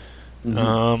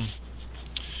 Mm-hmm.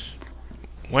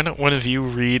 Why don't one of you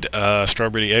read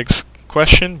Strawberry Eggs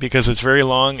question, because it's very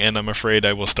long and I'm afraid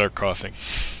I will start coughing.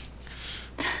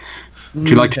 Would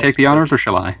you like to take the honors, or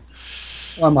shall I?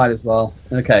 Well, I might as well.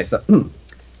 Okay, so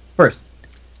first,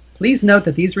 Please note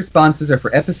that these responses are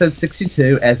for episode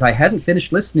 62, as I hadn't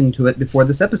finished listening to it before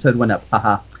this episode went up.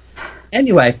 Haha.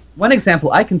 Anyway, one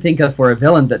example I can think of for a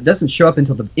villain that doesn't show up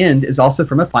until the end is also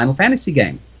from a Final Fantasy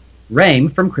game.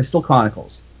 Raim from Crystal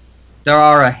Chronicles. There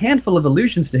are a handful of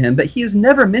allusions to him, but he is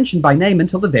never mentioned by name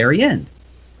until the very end.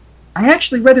 I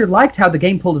actually rather liked how the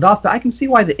game pulled it off, but I can see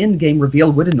why the end game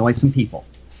reveal would annoy some people.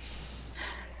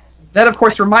 That, of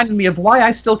course, reminded me of why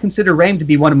I still consider Raim to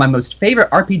be one of my most favorite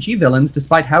RPG villains,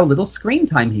 despite how little screen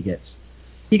time he gets.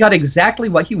 He got exactly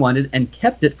what he wanted and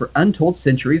kept it for untold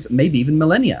centuries, maybe even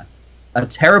millennia. A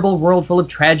terrible world full of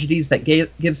tragedies that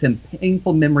gives him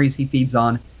painful memories he feeds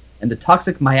on, and the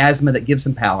toxic miasma that gives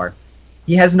him power.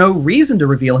 He has no reason to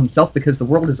reveal himself because the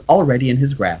world is already in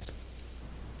his grasp.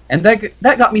 And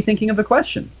that got me thinking of a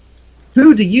question.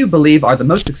 Who do you believe are the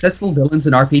most successful villains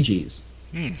in RPGs?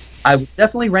 I would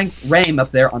definitely rank Raim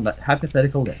up there on the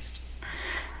hypothetical list.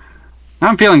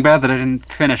 I'm feeling bad that I didn't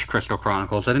finish Crystal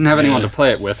Chronicles. I didn't have anyone to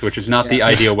play it with, which is not the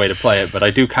ideal way to play it, but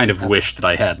I do kind of wish that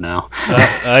I had now.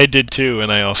 I did too, and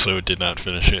I also did not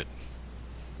finish it.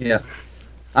 Yeah.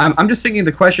 I'm just thinking of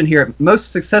the question here.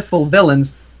 Most successful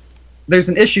villains, there's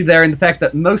an issue there in the fact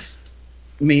that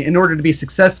in order to be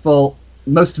successful,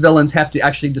 most villains have to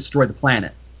actually destroy the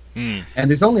planet. And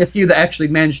there's only a few that actually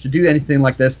manage to do anything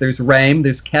like this. There's Raim,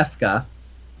 there's Kefka.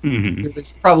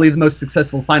 It's probably the most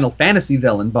successful Final Fantasy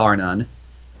villain, bar none.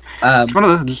 It's one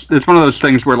of those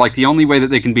things where, like, the only way that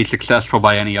they can be successful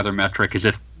by any other metric is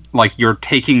if, like, you're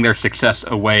taking their success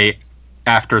away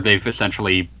after they've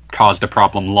essentially caused a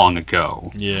problem long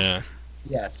ago. Yeah.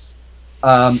 Yes.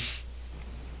 I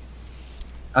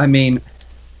mean,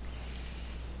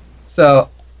 so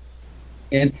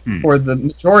for the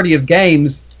majority of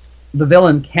games, the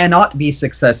villain cannot be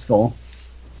successful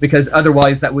because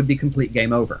otherwise that would be complete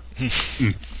game over.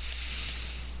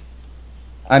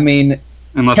 I mean...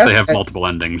 Unless they have multiple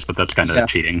endings, but that's kind of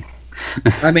cheating.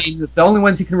 I mean, the only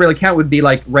ones you can really count would be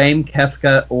like Raim,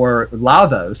 Kefka, or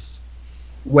Lavos,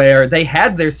 where they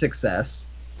had their success,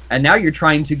 and now you're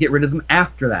trying to get rid of them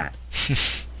after that.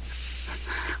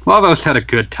 Lavos had a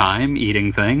good time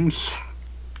eating things.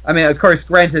 I mean, of course,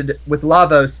 granted, with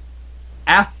Lavos,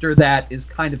 after that is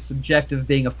kind of subjective,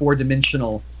 being a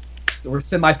four-dimensional or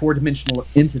semi-four-dimensional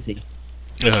entity.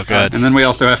 Oh, God. And then we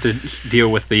also have to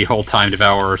deal with the whole Time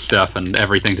Devourer stuff and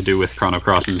everything to do with Chrono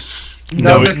Cross's...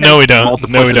 No, we don't. No, we don't.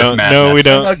 No, we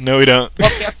don't. No, we don't.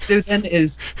 What we have to do then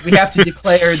is we have to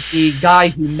declare the guy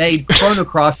who made Chrono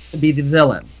Cross to be the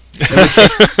villain.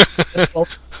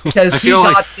 Because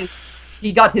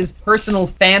he got his personal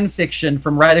fan fiction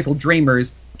from Radical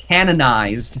Dreamers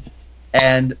canonized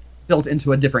and built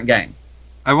into a different game.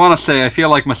 I want to say, I feel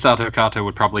like Masato Kato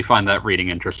would probably find that reading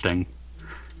interesting.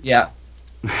 Yeah.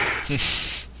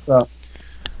 So.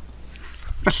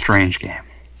 A strange game.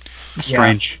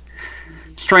 Strange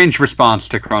response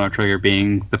to Chrono Trigger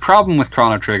being... The problem with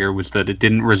Chrono Trigger was that it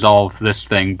didn't resolve this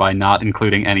thing by not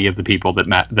including any of the people that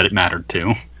it mattered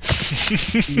to.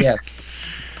 Yes.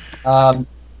 I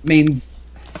mean...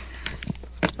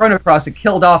 Chrono Cross, it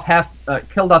killed off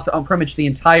pretty much the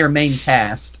entire main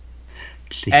cast.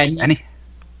 And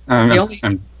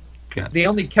the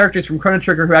only characters from Chrono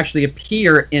Trigger who actually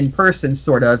appear in person,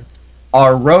 sort of,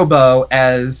 are Robo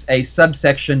as a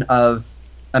subsection of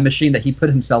a machine that he put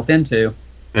himself into.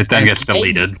 It then gets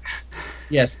deleted.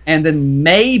 Yes, and then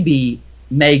maybe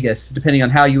Magus, depending on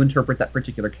how you interpret that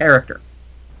particular character.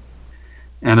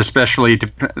 And especially,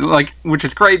 which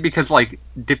is great because, like,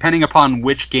 depending upon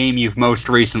which game you've most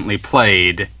recently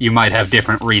played, you might have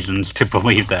different reasons to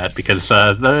believe that, because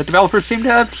the developers seem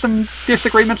to have some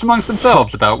disagreements amongst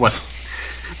themselves about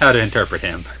how to interpret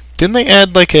him. Didn't they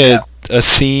add, like, a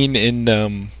scene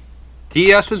in...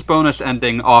 DS's bonus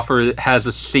ending has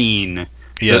a scene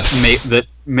that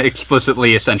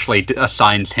explicitly, essentially,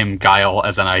 assigns him Guile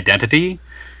as an identity,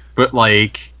 but,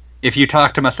 like... If you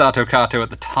talk to Masato Kato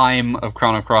at the time of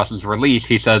Chrono Cross's release,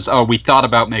 he says, "Oh, we thought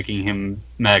about making him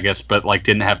Magus, but like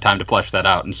didn't have time to flesh that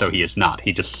out, and so he is not.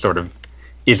 He just sort of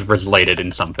is related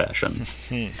in some fashion."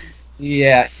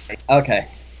 Yeah. Okay.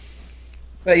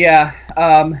 But yeah.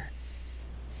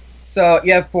 So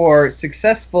yeah, for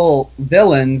successful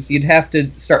villains, you'd have to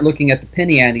start looking at the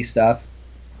Penny Ante stuff,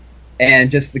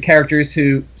 and just the characters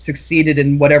who succeeded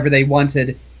in whatever they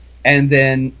wanted, and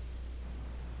then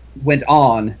went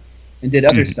on and did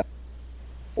other stuff,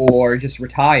 or just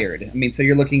retired. I mean, so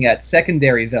you're looking at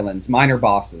secondary villains, minor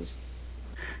bosses.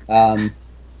 Anyone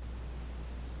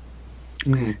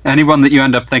that you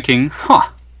end up thinking,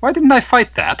 why didn't I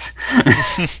fight that?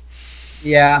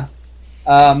 Yeah.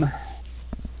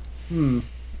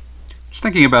 Just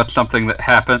thinking about something that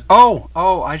happened. Oh,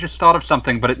 I just thought of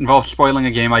something, but it involves spoiling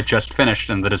a game I just finished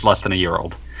and that is less than a year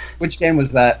old. Which game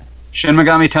was that? Shin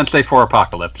Megami Tensei 4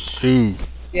 Apocalypse. Ooh.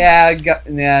 Yeah,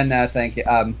 no, thank you.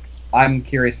 I'm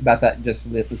curious about that. Just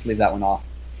let's leave that one off.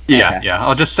 Yeah, Okay. yeah.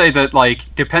 I'll just say that, like,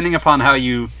 depending upon how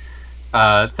you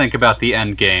think about the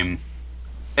end game,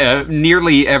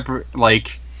 nearly every,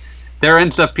 like, there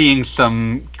ends up being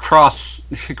some cross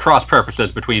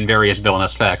purposes between various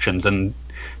villainous factions, and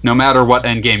no matter what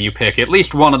end game you pick, at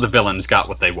least one of the villains got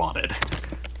what they wanted.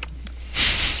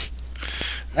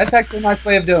 That's actually a nice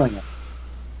way of doing it.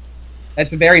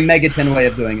 That's a very Megaton way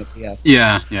of doing it. Yes.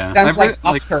 Yeah, yeah. Sounds like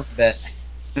off curve a bit.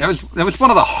 That was one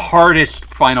of the hardest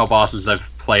final bosses I've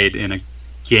played in a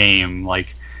game. Like,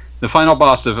 the final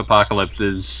boss of Apocalypse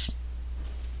is,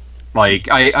 like,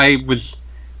 I was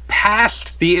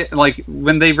past the, like,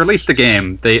 when they released the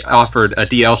game, they offered a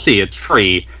DLC, it's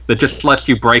free, that just lets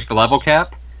you break the level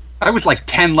cap. I was like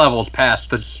 10 levels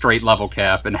past the straight level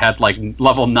cap and had like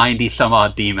level 90 some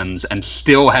odd demons and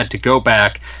still had to go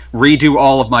back, redo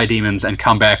all of my demons, and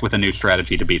come back with a new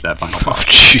strategy to beat that final boss. Oh,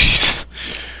 jeez.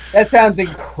 That sounds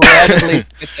incredibly.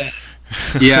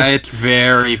 Yeah, it's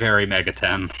very, very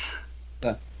Megaten.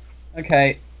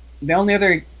 Okay, the only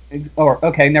other.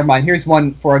 Okay, never mind. Here's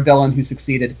one for a villain who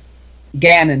succeeded.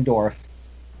 Ganondorf.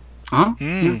 Huh?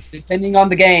 Depending on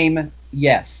the game,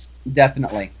 yes,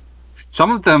 definitely.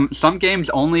 Some games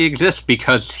only exist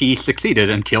because he succeeded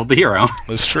and killed the hero.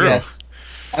 That's true. Yes.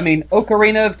 I mean,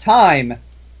 Ocarina of Time,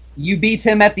 you beat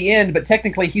him at the end, but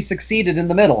technically he succeeded in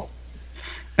the middle.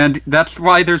 And that's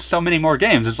why there's so many more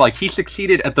games. It's like, he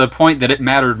succeeded at the point that it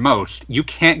mattered most. You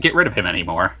can't get rid of him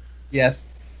anymore. Yes.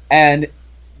 And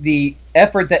the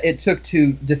effort that it took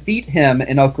to defeat him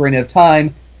in Ocarina of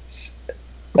Time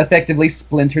effectively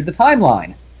splintered the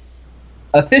timeline.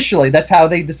 Officially, that's how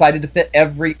they decided to fit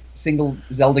every single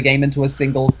Zelda game into a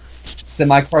single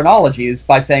semi-chronology, is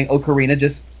by saying Ocarina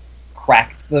just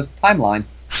cracked the timeline.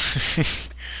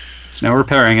 There's no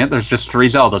repairing it. There's just 3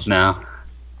 Zeldas now.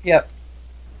 Yep.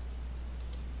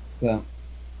 So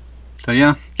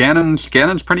yeah,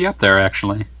 Ganon's pretty up there,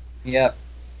 actually. Yep.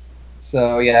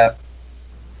 So yeah.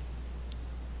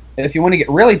 If you want to get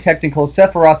really technical,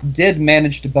 Sephiroth did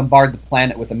manage to bombard the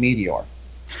planet with a meteor.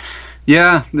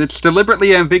 Yeah, it's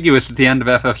deliberately ambiguous at the end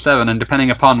of FF7, and depending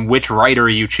upon which writer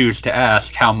you choose to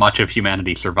ask, how much of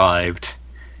humanity survived.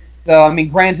 So, I mean,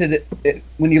 granted,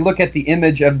 when you look at the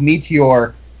image of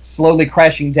Meteor slowly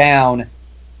crashing down,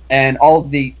 and all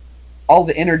the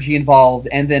energy involved,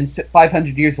 and then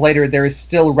 500 years later there is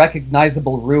still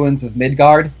recognizable ruins of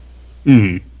Midgard,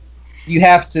 you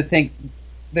have to think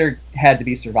there had to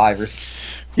be survivors.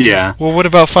 Yeah. Well, what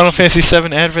about Final Fantasy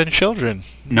VII Advent Children?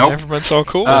 Nope. Everyone's all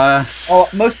cool.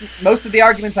 Most of the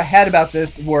arguments I had about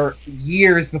this were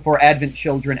years before Advent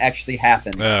Children actually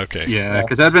happened. Okay. Yeah,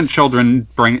 because Advent Children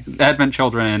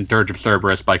and Dirge of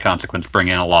Cerberus, by consequence, bring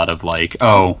in a lot of, like,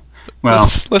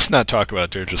 let's not talk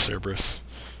about Dirge of Cerberus.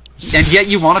 And yet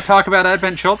you want to talk about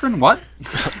Advent Children? What?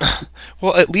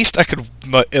 Well, at least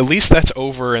that's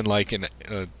over in like an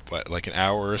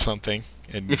hour or something.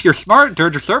 And if you're smart,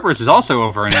 Dirge of Cerberus is also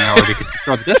over in an hour because you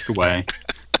throw the disc away.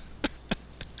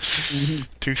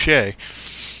 Touché.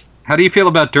 How do you feel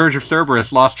about Dirge of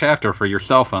Cerberus Lost Chapter for your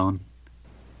cell phone?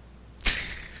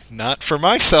 Not for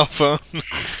my cell phone.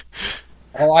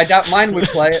 Oh, I doubt mine would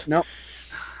play it. Nope.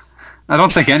 I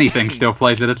don't think anything still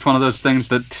plays it. It's one of those things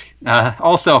that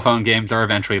all cell phone games are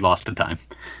eventually lost to time.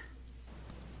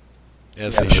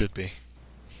 As they should be.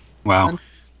 Wow.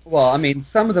 Well, I mean,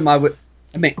 some of them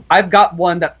I've got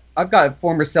a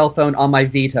former cell phone on my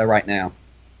Vita right now.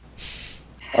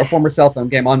 Or former cell phone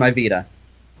game on my Vita.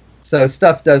 So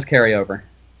stuff does carry over.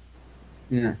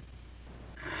 Yeah.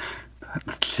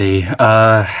 Let's see.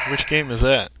 Which game is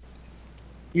that?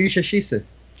 Yusha Shisu.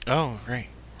 Oh, right.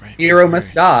 Hero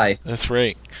Must Die. That's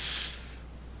right.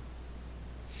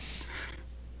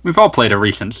 We've all played a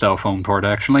recent cell phone port,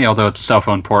 actually, although it's a cell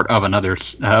phone port of a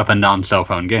non-cell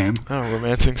phone game. Oh,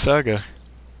 Romancing Saga.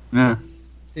 Yeah.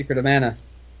 Secret of Mana.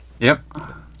 Yep.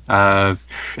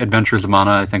 Adventures of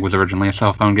Mana, I think, was originally a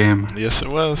cell phone game. Yes, it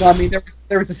was. Well, I mean,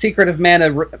 there was a Secret of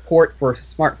Mana port for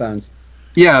smartphones.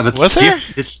 Yeah, that's was there?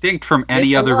 Distinct from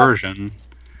any other version.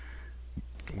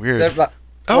 Weird. So,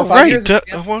 oh, right.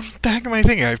 What the heck am I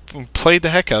thinking? I played the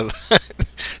heck out of that.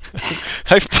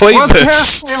 I've played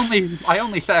this. I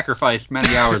only sacrificed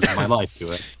many hours of my life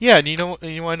to it. Yeah, and you want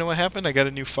to know what happened? I got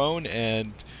a new phone,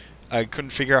 and I couldn't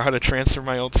figure out how to transfer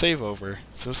my old save over.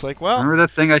 So it's like, well... Remember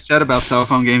that thing I said about cell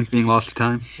phone games being lost to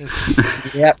time?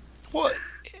 Yep. Well,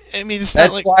 I mean, it's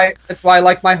that's why I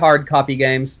like my hard copy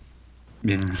games.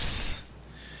 Yeah.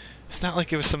 It's not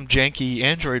like it was some janky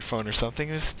Android phone or something.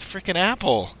 It was freaking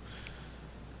Apple.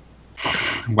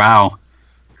 Wow.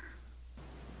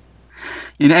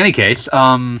 In any case,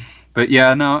 but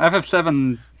yeah, no,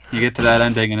 FF7, you get to that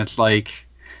ending and it's like,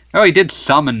 oh, he did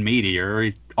summon Meteor.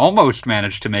 He almost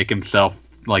managed to make himself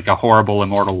like a horrible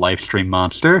immortal livestream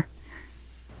monster.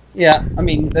 Yeah, I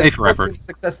mean, that's closer to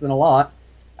success than a lot.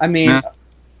 I mean,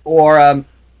 or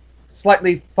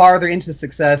slightly farther into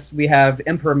success, we have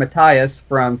Emperor Matthias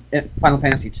from Final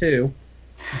Fantasy II,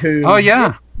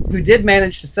 who did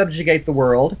manage to subjugate the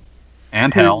world.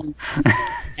 And hell.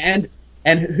 and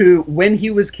who, when he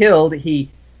was killed, he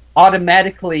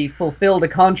automatically fulfilled a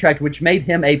contract which made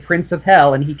him a Prince of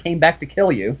Hell, and he came back to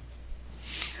kill you.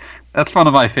 That's one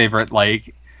of my favorite,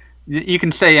 like, you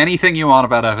can say anything you want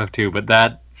about FF2, but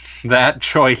that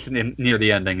choice near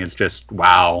the ending is just,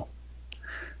 wow.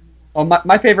 Well,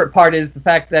 my favorite part is the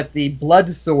fact that the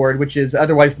Blood Sword, which is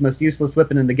otherwise the most useless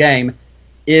weapon in the game,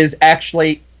 is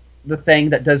actually the thing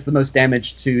that does the most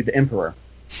damage to the Emperor.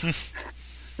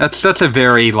 That's a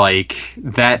very, like,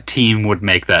 that team would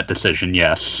make that decision,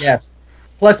 yes. Yes.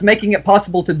 Plus making it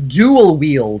possible to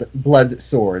dual-wield blood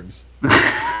swords.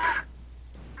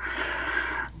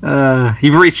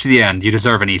 You've reached the end. You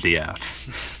deserve an easy out.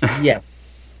 Yes.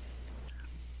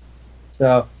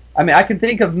 So, I mean, I can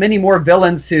think of many more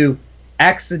villains who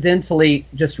accidentally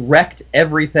just wrecked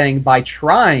everything by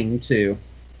trying too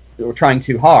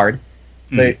hard.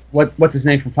 But what's his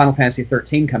name from Final Fantasy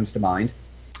 13 comes to mind.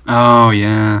 Oh,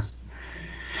 yeah.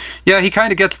 Yeah, he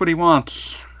kind of gets what he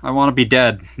wants. I want to be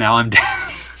dead. Now I'm dead.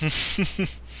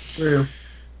 True.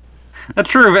 That's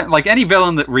true. Like, any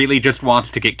villain that really just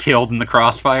wants to get killed in the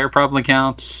crossfire probably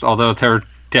counts, although their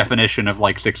definition of,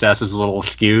 like, success is a little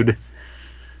skewed.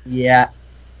 Yeah.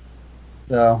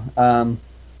 So,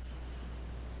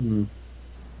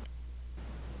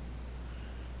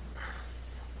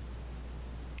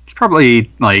 It's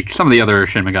probably, like, some of the other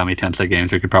Shin Megami Tensei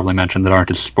games we could probably mention that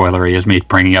aren't as spoilery as me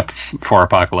bringing up 4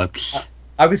 Apocalypse.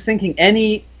 I was thinking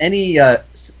any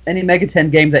Mega 10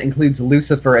 game that includes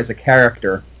Lucifer as a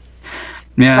character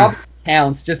probably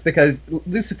counts, just because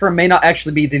Lucifer may not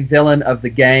actually be the villain of the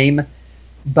game,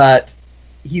 but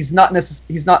he's not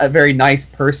a very nice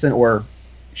person, or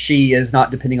she is not,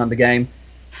 depending on the game,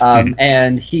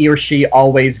 and he or she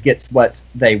always gets what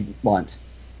they want.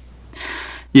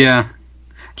 Yeah.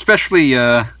 Especially,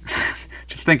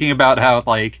 just thinking about how,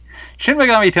 like, Shin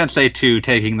Megami Tensei 2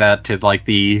 taking that to, like,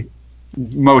 the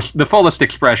fullest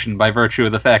expression by virtue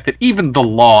of the fact that even the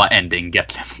law ending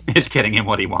is getting him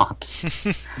what he wants.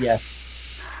 Yes.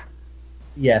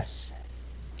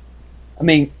 I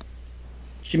mean,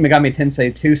 Shin Megami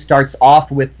Tensei 2 starts off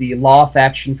with the law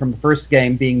faction from the first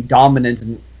game being dominant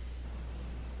and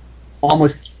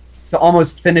almost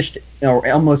finished, or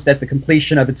almost at the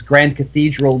completion of its grand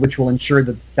cathedral, which will ensure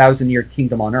the 1,000-year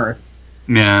kingdom on Earth.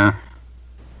 Yeah.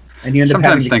 And you end up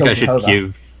having to kill Jehovah. I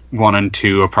should give 1 and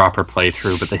 2 a proper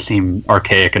playthrough, but they seem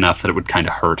archaic enough that it would kind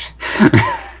of hurt.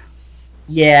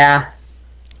 Yeah.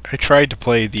 I tried to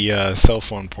play the cell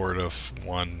phone port of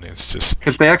 1. It's just...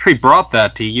 Because they actually brought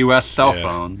that to U.S. cell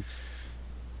phones.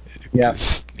 Yeah.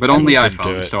 But only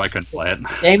iPhones, so I couldn't play it.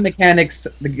 Game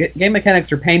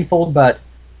mechanics are painful, but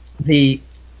the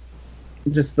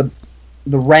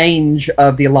range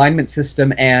of the alignment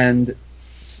system and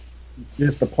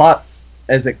just the plot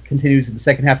as it continues in the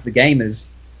second half of the game is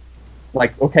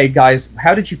like, okay, guys,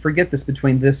 how did you forget this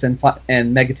between this and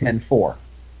Mega 10 4?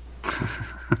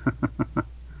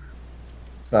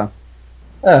 So,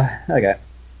 okay.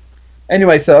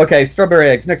 Anyway, Strawberry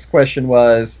Eggs. Next question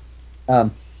was,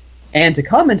 and to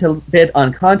comment a bit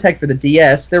on Contact for the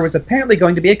DS, there was apparently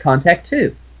going to be a Contact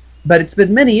 2. But it's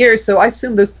been many years, so I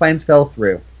assume those plans fell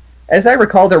through. As I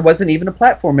recall, there wasn't even a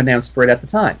platform announced for it at the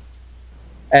time.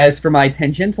 As for my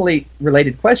tangentially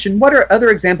related question, what are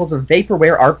other examples of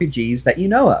Vaporware RPGs that you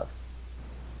know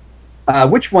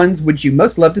of? Which ones would you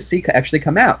most love to see actually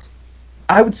come out?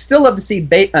 I would still love to see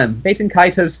Baten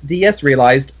Kaitos DS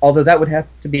realized, although that would have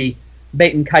to be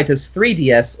Baten Kaitos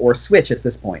 3DS or Switch at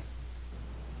this point.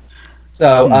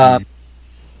 So,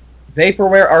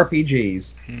 Vaporware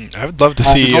RPGs. I would love to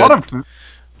see... I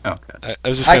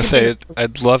was just going to say,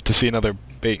 I'd love to see another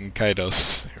Baten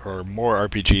Kaitos, or more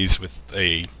RPGs with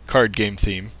a card game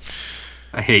theme.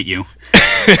 I hate you.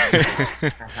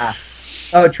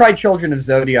 Try Children of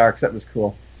Zodiarcs, that was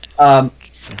cool. But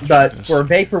for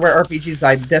Vaporware RPGs,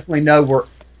 I definitely know were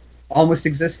almost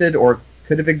existed, or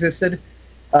could have existed.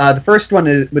 The first one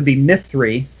would be Myth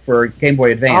 3 for Game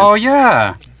Boy Advance. Oh,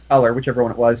 yeah! Color, whichever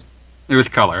one it was. It was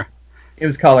Color. It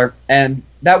was Color, and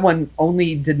that one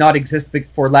only did not exist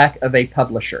for lack of a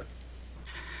publisher.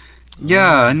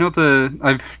 Yeah, I know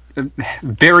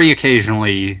very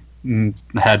occasionally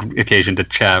had occasion to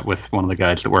chat with one of the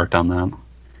guys that worked on that.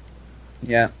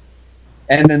 Yeah.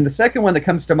 And then the second one that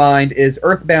comes to mind is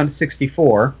Earthbound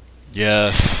 64.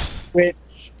 Yes.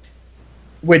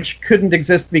 Which couldn't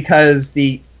exist because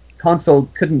the console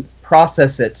couldn't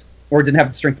process it, or didn't have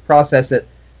the strength to process it,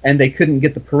 and they couldn't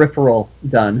get the peripheral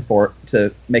done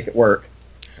to make it work.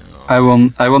 I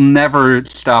will never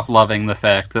stop loving the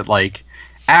fact that, like,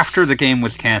 after the game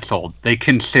was canceled, they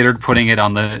considered putting it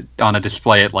on a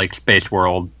display at, like, Space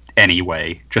World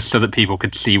anyway, just so that people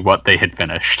could see what they had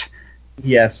finished.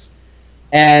 Yes.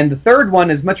 And the third one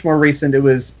is much more recent. It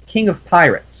was King of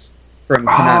Pirates from Konami.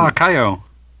 Ah, Kaio.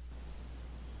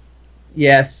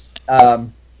 Yes.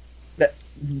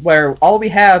 Where all we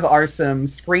have are some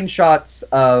screenshots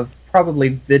of probably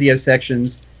video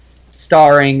sections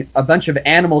starring a bunch of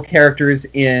animal characters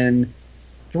in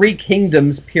Three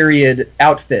Kingdoms period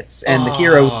outfits, and the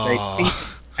hero is a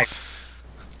king.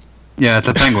 Yeah, it's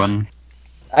a penguin.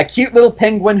 A cute little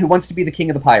penguin who wants to be the king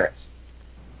of the pirates.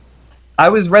 I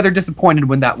was rather disappointed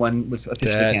when that one was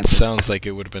officially canceled. That sounds like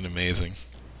it would have been amazing.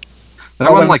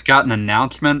 That one got an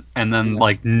announcement and then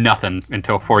nothing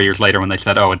until 4 years later when they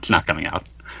said, "Oh, it's not coming out."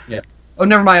 Yeah. Oh,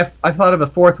 never mind. I thought of a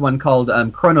fourth one called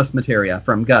Chronos Materia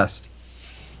from Gust.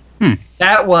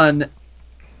 That one,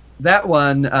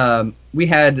 we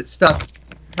had stuff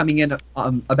coming in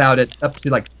about it up to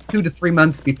like 2 to 3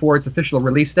 months before its official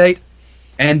release date,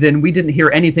 and then we didn't hear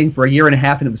anything for a year and a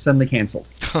half, and it was suddenly canceled.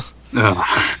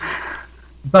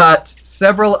 But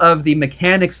several of the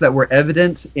mechanics that were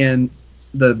evident in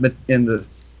the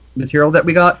material that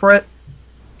we got for it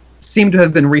seem to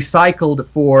have been recycled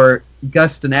for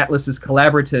Gust and Atlus's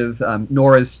collaborative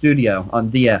Nora's Studio on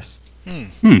DS.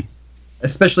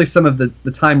 Especially some of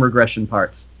the time regression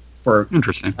parts for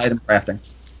item crafting.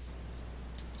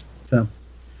 So,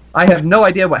 I have no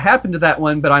idea what happened to that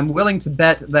one, but I'm willing to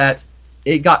bet that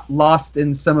it got lost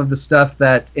in some of the stuff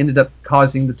that ended up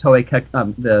causing the Koei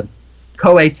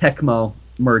Tecmo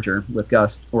merger with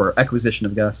Gust, or acquisition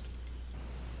of Gust.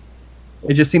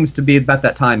 It just seems to be about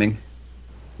that timing.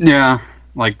 Yeah,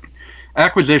 like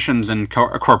acquisitions and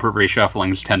corporate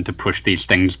reshufflings tend to push these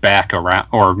things back around,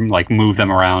 or like move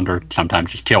them around, or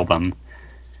sometimes just kill them.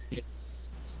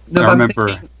 No,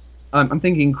 I'm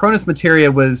thinking Chronos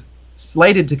Materia was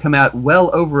slated to come out well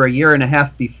over a year and a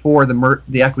half before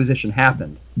the acquisition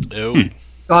happened. Oh.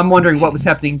 So I'm wondering what was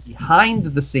happening behind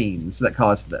the scenes that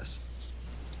caused this.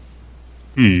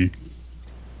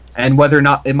 And whether or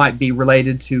not it might be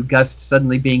related to Gust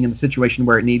suddenly being in the situation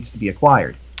where it needs to be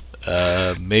acquired.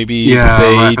 Maybe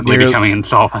rapidly becoming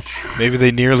insolvent. Maybe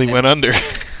they nearly went under.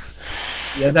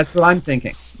 Yeah, that's what I'm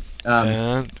thinking.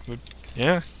 Yeah,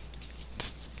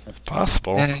 it's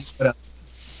possible. And what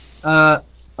else?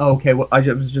 Okay, well, I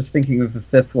was just thinking of the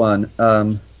fifth one.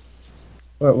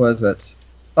 What was it?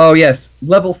 Oh, yes,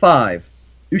 Level 5,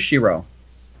 Ushiro.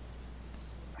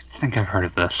 I think I've heard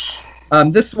of this.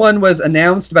 This one was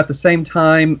announced about the same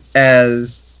time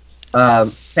as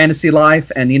Fantasy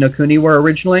Life and Ni no Kuni were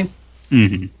originally.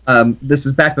 This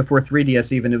is back before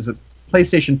 3DS even. It was a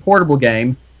PlayStation portable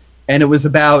game, and it was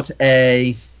about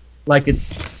a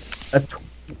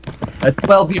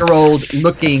 12-year-old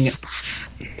looking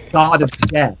god of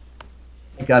death,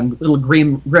 like a little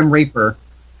Grim Reaper,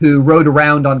 who rode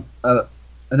around on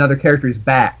another character's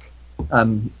back,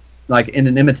 like in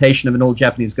an imitation of an old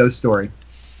Japanese ghost story.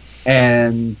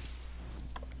 And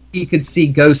he could see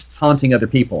ghosts haunting other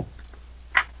people.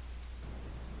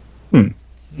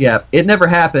 Yeah, it never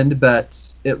happened,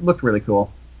 but it looked really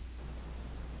cool.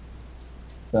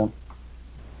 So,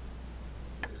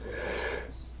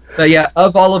 but yeah,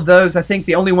 of all of those, I think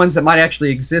the only ones that might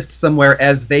actually exist somewhere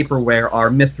as vaporware are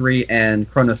Mythri and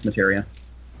Chronos Materia.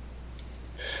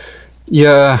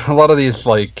 Yeah, a lot of these,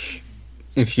 like,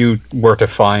 if you were to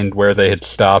find where they had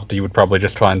stopped, you would probably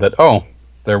just find that,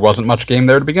 there wasn't much game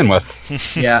there to begin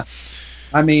with. Yeah.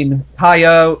 I mean,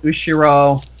 Kaio,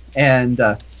 Ushiro, and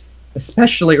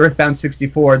especially Earthbound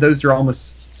 64, those are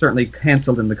almost certainly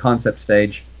cancelled in the concept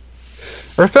stage.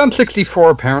 Earthbound 64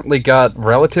 apparently got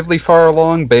relatively far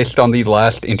along based on the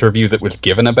last interview that was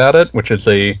given about it, which is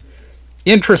a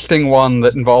interesting one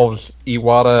that involves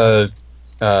Iwata,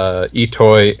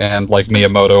 Itoi, and like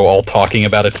Miyamoto all talking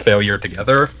about its failure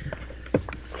together.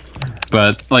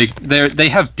 But like they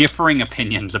have differing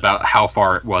opinions about how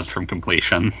far it was from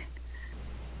completion.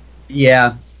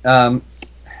 Yeah.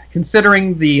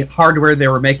 Considering the hardware they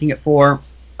were making it for,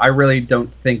 I really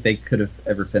don't think they could have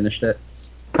ever finished it.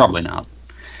 Probably not.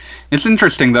 It's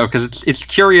interesting though, because it's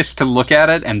curious to look at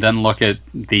it and then look at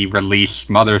the release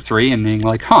Mother 3 and being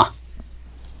like,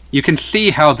 you can see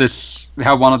how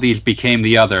one of these became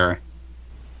the other,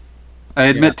 I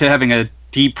admit to having a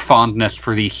deep fondness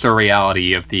for the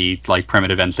surreality of the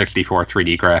primitive N64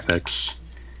 3D graphics.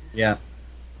 Yeah.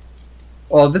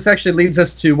 Well, this actually leads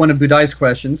us to one of Budai's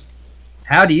questions.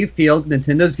 How do you feel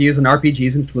Nintendo's views on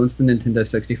RPGs influenced the Nintendo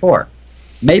 64?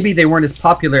 Maybe they weren't as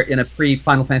popular in a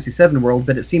pre-Final Fantasy VII world,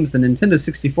 but it seems the Nintendo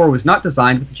 64 was not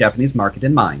designed with the Japanese market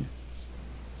in mind.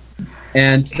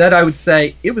 And that I would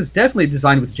say, it was definitely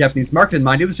designed with the Japanese market in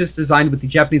mind. It was just designed with the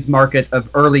Japanese market of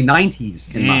early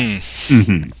 90s in mind.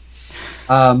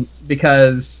 Mm-hmm.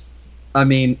 Because, I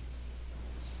mean,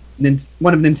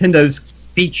 one of Nintendo's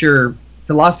feature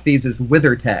philosophies is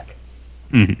WitherTech,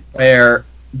 where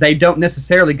they don't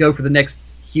necessarily go for the next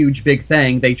huge big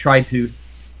thing. They try to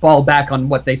fall back on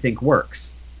what they think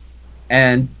works.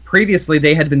 And previously,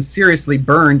 they had been seriously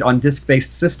burned on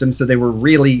disc-based systems, so they were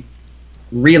really,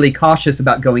 really cautious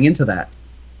about going into that.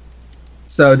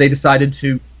 So they decided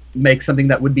to make something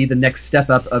that would be the next step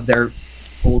up of their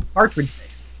old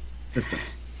cartridge-based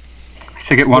systems. I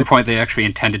think at one point they actually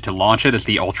intended to launch it as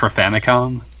the Ultra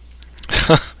Famicom.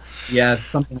 Yeah,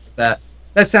 something like that.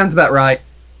 That sounds about right.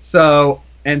 So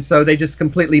they just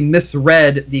completely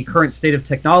misread the current state of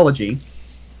technology,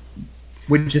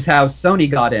 which is how Sony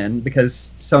got in,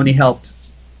 because Sony helped.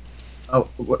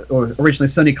 Originally,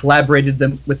 Sony collaborated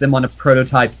with them on a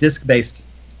prototype disc-based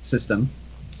system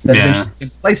that eventually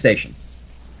became PlayStation.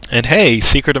 And hey,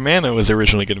 Secret of Mana was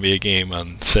originally going to be a game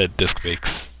on said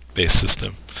disc-based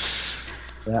system.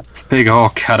 Yeah. Big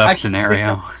old cut-up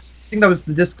scenario. I think that was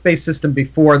the disc-based system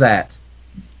before that,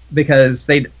 because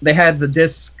they had the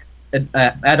disc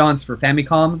add-ons for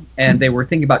Famicom, and they were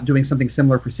thinking about doing something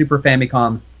similar for Super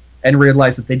Famicom, and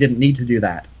realized that they didn't need to do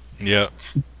that. Yeah.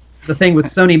 The thing with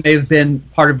Sony may have been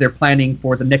part of their planning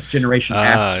for the next generation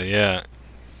after. Yeah.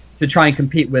 To try and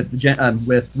compete with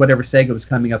whatever Sega was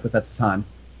coming up with at the time.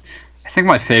 I think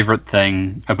my favorite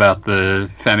thing about the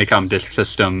Famicom disk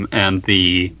system and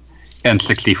the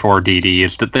N64 DD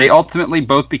is that they ultimately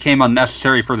both became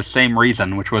unnecessary for the same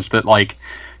reason, which was that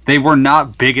they were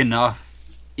not big enough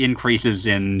increases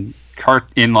in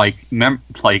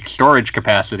storage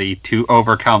capacity to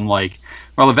overcome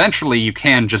well, eventually you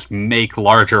can just make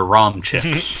larger ROM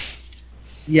chips.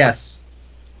 Yes.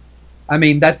 I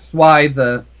mean, that's why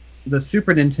the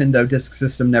Super Nintendo disk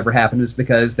system never happened, is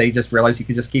because they just realized you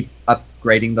could just keep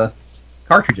upgrading the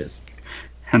cartridges.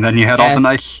 And then you had all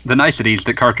the niceties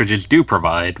that cartridges do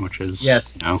provide, which is,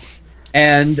 yes.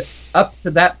 And up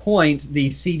to that point, the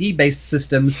CD-based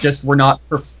systems just were not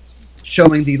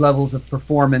showing the levels of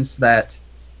performance that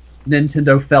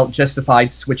Nintendo felt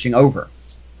justified switching over.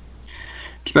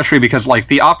 Especially because,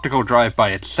 the optical drive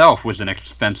by itself was an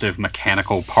expensive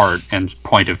mechanical part and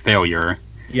point of failure.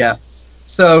 Yeah.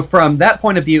 So from that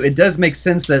point of view, it does make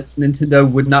sense that Nintendo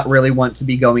would not really want to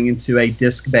be going into a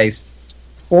disc-based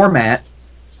format,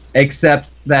 except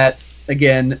that,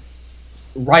 again,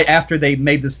 right after they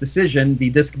made this decision, the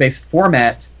disc-based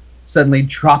format suddenly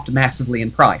dropped massively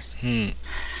in price.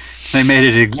 They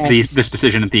made this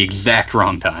decision at the exact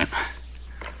wrong time.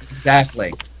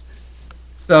 Exactly.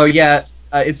 So yeah,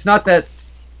 it's not that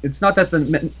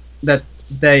that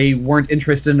they weren't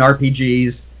interested in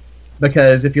RPGs,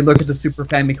 because if you look at the Super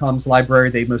Famicom's library,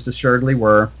 they most assuredly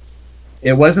were.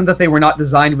 It wasn't that they were not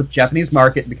designed with Japanese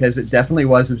market, because it definitely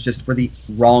was. It was just for the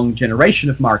wrong generation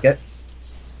of market.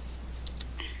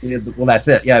 Well, that's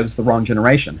it. Yeah, it was the wrong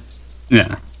generation.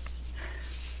 Yeah.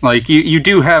 You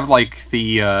do have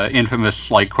the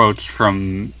infamous quotes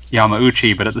from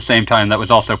Yamauchi, but at the same time that was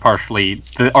also partially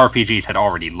the RPGs had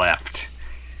already left,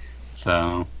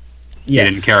 so he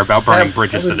didn't care about burning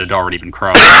bridges that had already been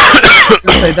crossed.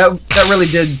 that really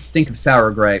did stink of sour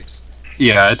grapes.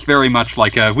 Yeah, it's very much we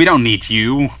don't need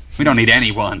you, we don't need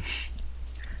anyone.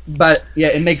 But yeah,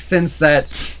 it makes sense that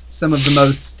some of the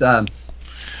most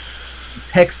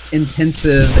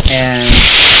text-intensive and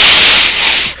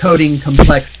coding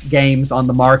complex games on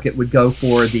the market would go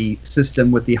for the system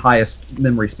with the highest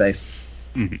memory space.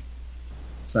 Mm-hmm.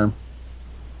 So,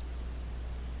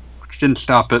 which didn't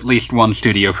stop at least one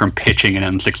studio from pitching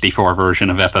an N64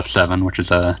 version of FF7, which is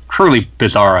a truly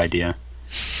bizarre idea.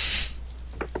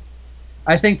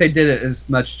 I think they did it as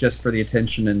much just for the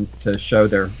attention and to show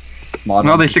their model.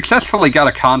 Well, they successfully got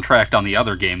a contract on the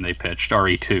other game they pitched,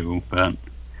 RE2, but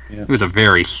it was a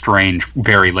very strange,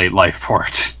 very late life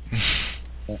port.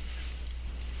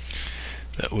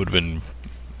 That would have been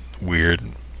weird.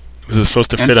 Was it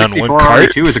supposed to fit on one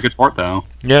cart? RE2 is a good port, though.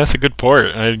 Yeah, it's a good port.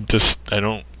 I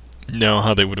don't know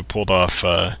how they would have pulled off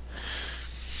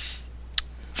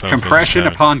compression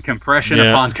upon compression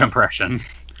upon compression.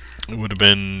 It would have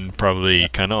been probably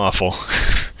kind of awful.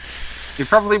 It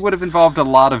probably would have involved a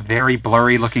lot of very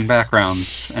blurry-looking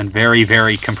backgrounds and very,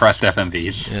 very compressed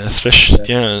FMVs. Yeah,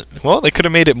 especially Well, they could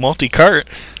have made it multi-cart.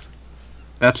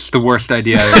 That's the worst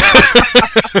idea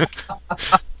ever.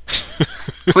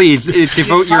 Please,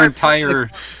 devote your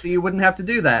entire... So you wouldn't have to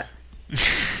do that.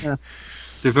 Yeah.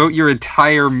 Devote your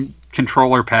entire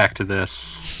controller pack to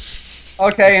this.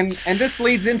 Okay, and this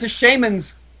leads into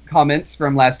Shaman's comments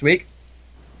from last week.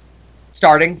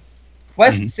 Starting,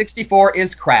 Quest 64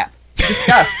 is crap.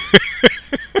 Discuss.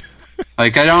 I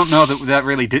don't know that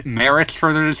really merits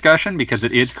further discussion because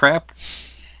it is crap.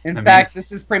 In fact,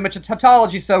 this is pretty much a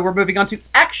tautology, so we're moving on to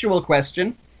actual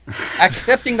question.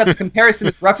 Accepting that the comparison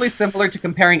is roughly similar to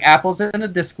comparing apples in a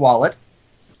disc wallet,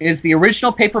 is the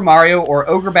original Paper Mario or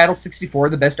Ogre Battle 64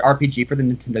 the best RPG for the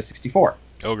Nintendo 64?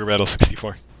 Ogre Battle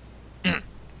 64.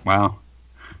 Wow.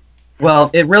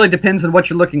 Well, it really depends on what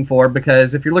you're looking for,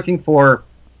 because if you're looking for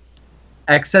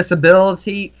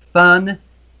accessibility, fun,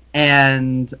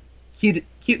 and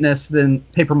cuteness, then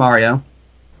Paper Mario.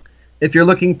 If you're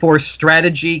looking for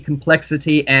strategy,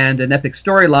 complexity, and an epic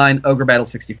storyline, Ogre Battle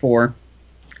 64.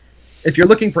 If you're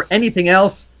looking for anything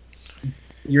else,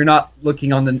 you're not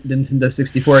looking on the Nintendo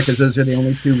 64 because those are the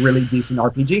only two really decent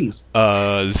RPGs.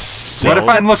 What if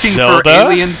I'm looking for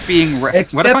aliens being...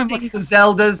 Accepting the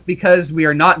Zeldas because we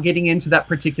are not getting into that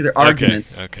particular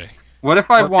argument. Okay. What if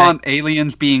I want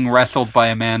aliens being wrestled by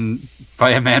a man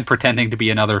pretending to be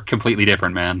another completely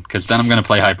different man? Because then I'm going to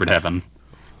play Hybrid Heaven.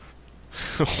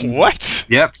 What?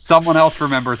 Yep, someone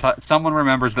remembers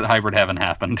that Hybrid Heaven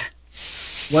happened.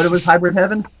 What was Hybrid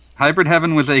Heaven? Hybrid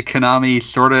Heaven was a Konami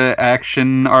sort of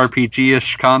action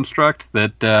RPG-ish construct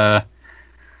that...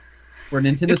 For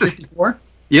Nintendo 64?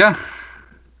 Yeah.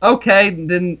 Okay,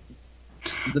 then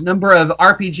the number of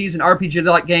RPGs and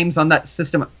RPG-like games on that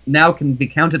system now can be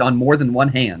counted on more than one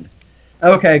hand.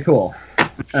 Okay, cool.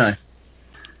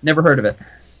 Never heard of it.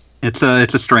 It's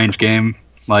a strange game.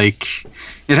 Like,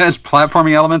 it has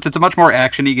platforming elements. It's a much more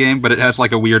action-y game, but it has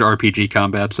like a weird RPG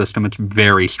combat system. It's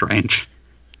very strange.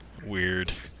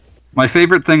 Weird. My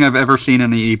favorite thing I've ever seen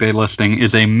in the eBay listing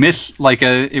is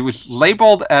it was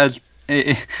labeled as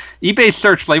eBay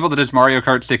search labeled it as Mario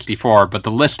Kart 64, but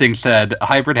the listing said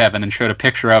Hybrid Heaven and showed a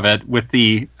picture of it with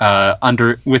the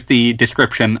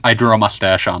description, "I drew a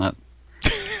mustache on it."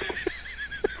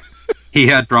 He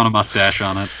had drawn a mustache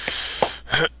on it.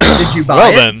 Did you buy it?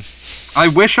 Well then. I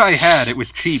wish I had. It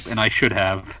was cheap, and I should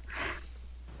have.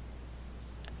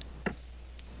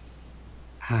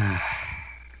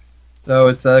 So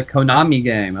it's a Konami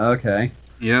game. Okay.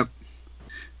 Yep.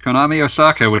 Konami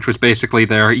Osaka, which was basically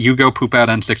their You Go Poop Out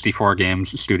N64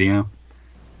 games studio.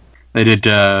 They did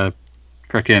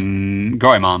frickin'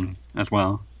 Goemon as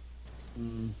well.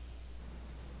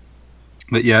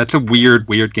 But yeah, it's a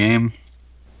weird game.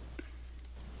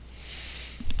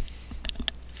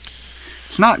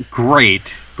 It's not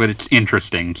great, but it's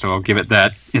interesting, so I'll give it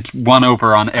that. It's one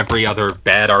over on every other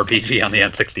bad RPG on the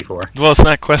N64. Well, it's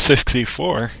not Quest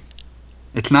 64.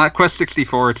 It's not Quest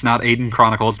 64, it's not Aiden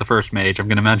Chronicles the First Mage. I'm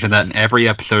going to mention that in every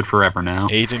episode forever now.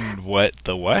 Aiden what?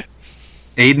 The what?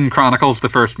 Aiden Chronicles the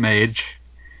First Mage.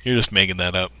 You're just making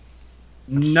that up.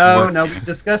 No, we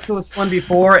discussed this one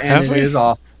before, and it is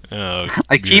off. Oh,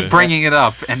 I keep bringing it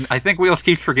up, and I think Wheels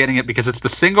keeps forgetting it because it's the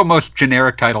single most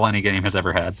generic title any game has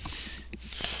ever had.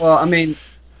 Well, I mean,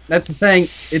 that's the thing.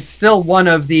 It's still one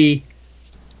of the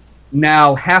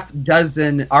now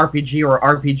half-dozen RPG or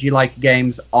RPG-like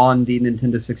games on the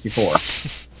Nintendo 64.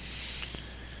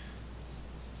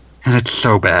 And it's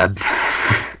so bad.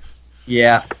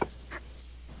 Yeah.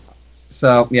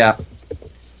 So, yeah.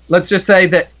 Let's just say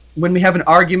that when we have an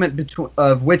argument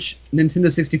of which Nintendo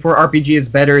 64 RPG is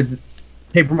better,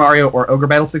 Paper Mario or Ogre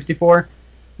Battle 64,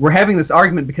 we're having this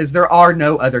argument because there are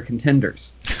no other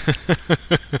contenders.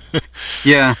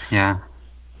 Yeah.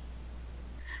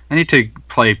 I need to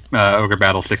play Ogre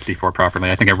Battle 64 properly.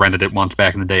 I think I rented it once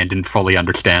back in the day and didn't fully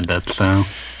understand it, so...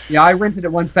 Yeah, I rented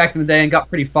it once back in the day and got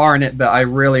pretty far in it, but I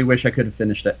really wish I could have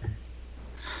finished it.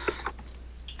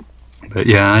 But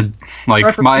yeah,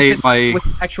 like my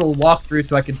with actual walkthrough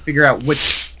so I could figure out which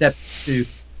steps to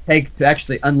take to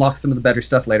actually unlock some of the better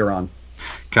stuff later on.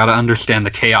 Gotta understand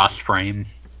the chaos frame.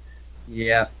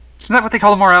 Yeah. Isn't that what they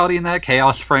call the morality in that?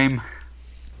 Chaos frame?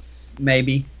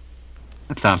 Maybe.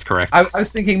 That sounds correct. I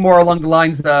was thinking more along the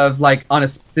lines of, like, on a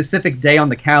specific day on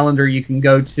the calendar, you can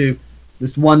go to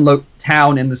this one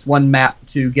town in this one map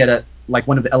to get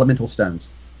one of the elemental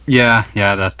stones. Yeah,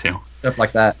 that too. Stuff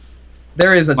like that.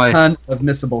 There is a ton of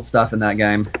missable stuff in that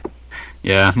game.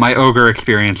 Yeah, my ogre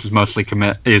experience is mostly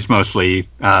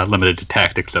limited to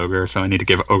Tactics Ogre, so I need to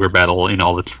give Ogre Battle in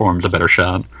all its forms a better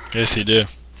shot. Yes, you do.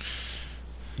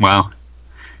 Wow.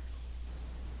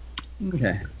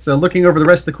 Okay, so looking over the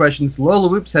rest of the questions, Lola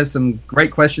Whoops has some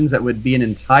great questions that would be an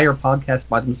entire podcast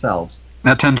by themselves.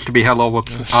 That tends to be how Lola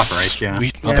Whoops operates, yeah.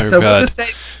 Sweet mother so God. we'll just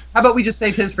save. How about we just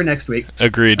save his for next week?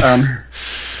 Agreed.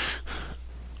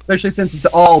 Especially since it's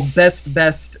all best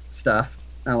stuff.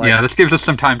 This gives us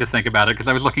some time to think about it, because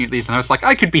I was looking at these and I was like,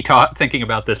 I could be thinking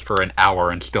about this for an hour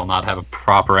and still not have a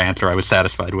proper answer I was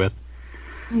satisfied with.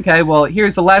 Okay, well,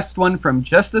 here's the last one from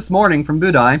just this morning from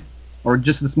Budai, or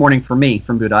just this morning for me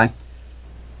from Budai.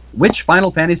 Which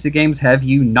Final Fantasy games have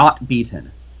you not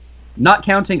beaten? Not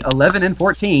counting 11 and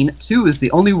 14, 2 is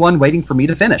the only one waiting for me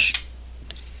to finish.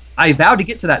 I vow to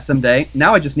get to that someday.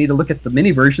 Now I just need to look at the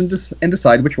mini version and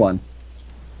decide which one.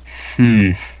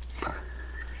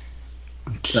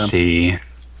 Let's see.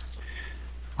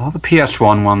 All the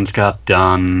PS1 ones got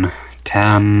done.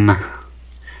 10. I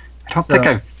don't think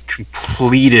I've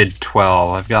completed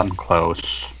 12. I've gotten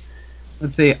close.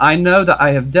 Let's see. I know that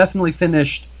I have definitely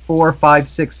finished 4, 5,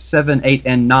 6, 7, 8,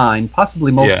 and 9.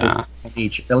 Possibly multiple times on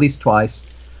each. At least twice.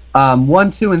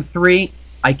 1, 2, and 3.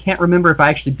 I can't remember if I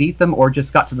actually beat them or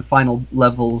just got to the final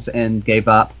levels and gave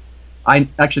up. I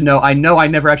know I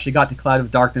never actually got to Cloud of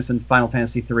Darkness in Final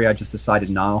Fantasy 3. I just decided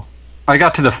no. I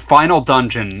got to the final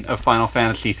dungeon of Final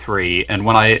Fantasy 3, and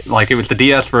when it was the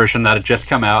DS version that had just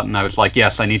come out, and I was like,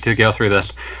 yes, I need to go through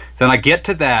this. Then I get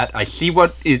to that, I see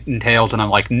what it entails, and I'm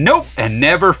like, nope, and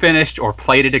never finished or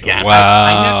played it again.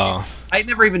 Wow. I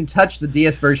never even touched the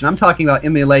DS version. I'm talking about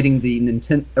emulating the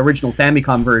original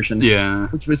Famicom version,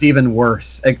 which was even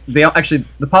worse.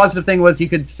 The positive thing was you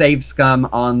could save scum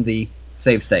on the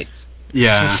save states.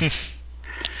 Yeah.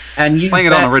 And playing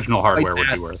it on original hardware would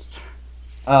be worse.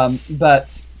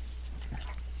 Let's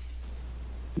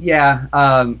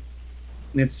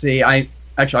see. I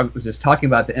was just talking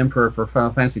about the Emperor for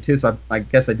Final Fantasy 2, so I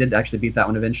guess I did actually beat that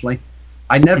one eventually.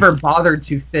 I never bothered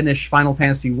to finish Final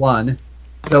Fantasy 1,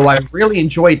 though I really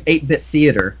enjoyed 8-Bit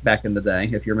Theater back in the day,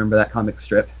 if you remember that comic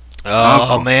strip.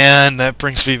 Oh man, that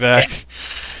brings me back.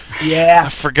 Yeah. I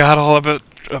forgot all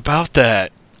about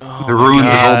that. Oh, the ruins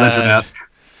of old internet.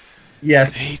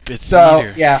 Yes. 8-Bit So,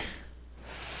 Theater. yeah.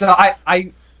 So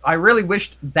I really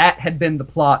wished that had been the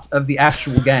plot of the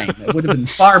actual game. It would have been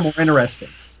far more interesting.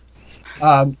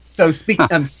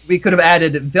 We could have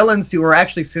added villains who were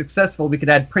actually successful. We could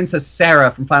add Princess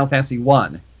Sarah from Final Fantasy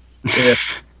 1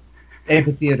 if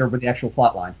Amphitheater were the actual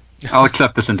plot line. I'll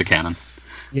accept this into canon.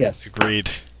 Yes. Agreed.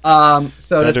 I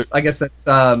guess that's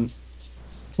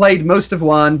played most of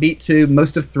 1, beat 2,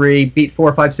 most of 3, beat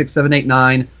 4, 5, 6, 7, 8,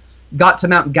 9, got to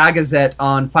Mount Gagazet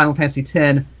on Final Fantasy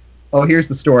X. Oh, here's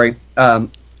the story.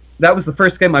 That was the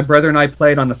first game my brother and I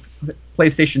played on the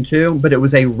PlayStation 2, but it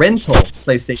was a rental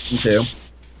PlayStation 2,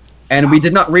 and we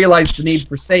did not realize the need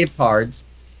for save cards,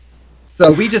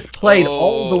 so we just played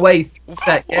all the way through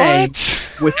that game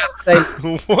without save.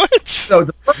 What? So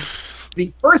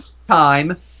the first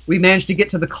time we managed to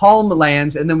get to the Calm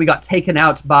Lands, and then we got taken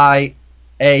out by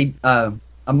a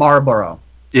Marlboro.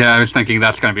 Yeah, I was thinking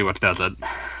that's going to be what does it.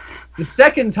 The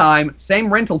second time,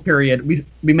 same rental period, we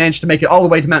managed to make it all the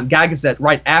way to Mount Gagazet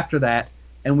right after that,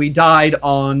 and we died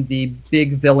on the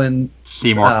big villain...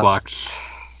 Seymour Flux.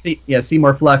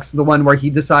 Seymour Flux, the one where he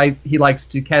decides he likes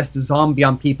to cast a zombie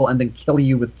on people and then kill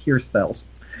you with cure spells.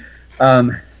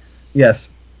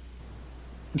 Yes.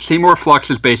 Seymour Flux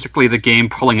is basically the game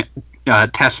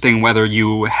testing whether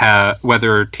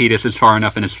Tidus is far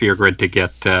enough in a sphere grid to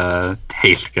get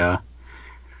Heiska.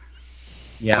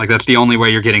 Yeah. That's the only way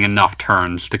you're getting enough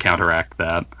turns to counteract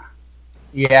that.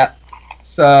 Yeah.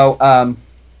 So,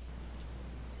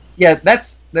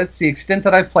 that's the extent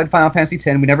that I've played Final Fantasy X.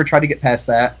 We never tried to get past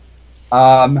that.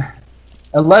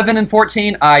 11 and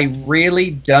 14, I really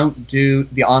don't do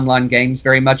the online games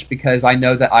very much because I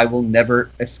know that I will never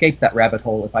escape that rabbit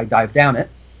hole if I dive down it.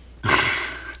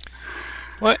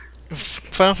 What?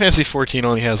 Final Fantasy 14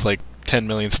 only has 10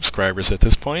 million subscribers at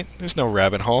this point. There's no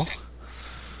rabbit hole.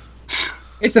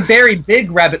 It's a very big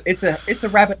rabbit. It's a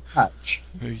rabbit hutch.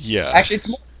 Yeah. Actually, it's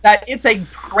more that it's a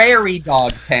prairie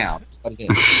dog town. That's what it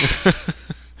is.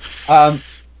 Wait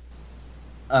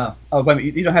a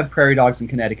minute. You don't have prairie dogs in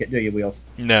Connecticut, do you, Wheels?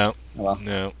 No. Oh, well.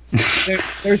 No.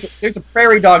 There's a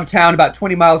prairie dog town about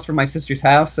 20 miles from my sister's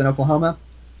house in Oklahoma,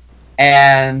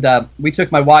 and we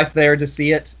took my wife there to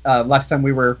see it last time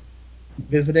we were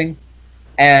visiting,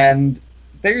 and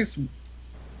there's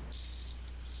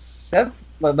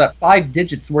about 5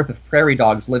 digits worth of prairie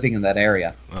dogs living in that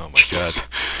area. Oh my god.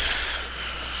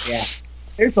 Yeah.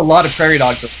 There's a lot of prairie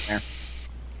dogs over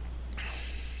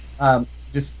there.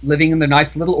 Just living in the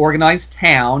nice little organized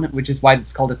town, which is why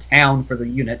it's called a town for the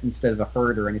unit instead of a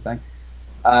herd or anything.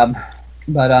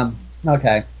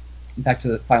 Okay. Back to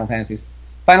the Final Fantasies.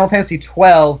 Final Fantasy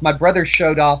 12, my brother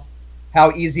showed off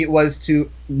how easy it was to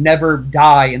never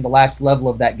die in the last level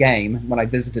of that game when I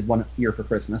visited one year for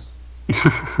Christmas.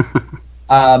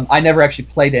 I never actually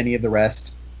played any of the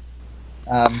rest.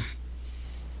 Final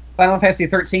Fantasy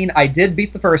 13, I did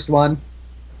beat the first one.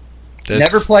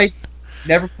 Never played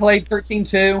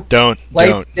 13-2. Don't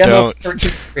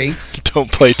 13-3.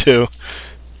 Don't play 2.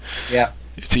 Yeah.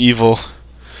 It's evil.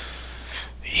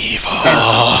 Evil.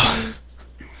 And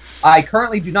I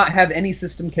currently do not have any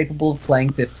system capable of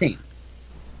playing 15.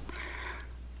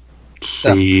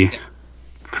 See, yeah.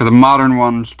 For the modern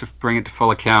ones, to bring it to full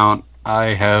account,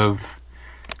 I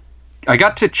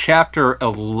got to chapter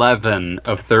 11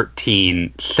 of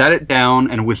 13, set it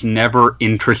down, and was never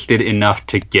interested enough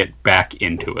to get back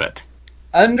into it.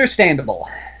 Understandable.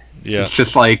 Yeah. It's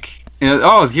just like,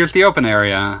 oh, here's the open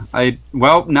area.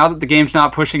 Well, now that the game's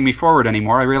not pushing me forward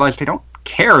anymore, I realized I don't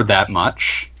care that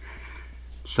much.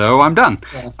 So I'm done.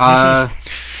 Yeah.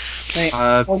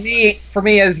 For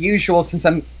me, as usual, since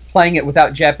I'm playing it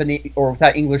without Japanese or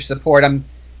without English support, I'm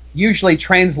usually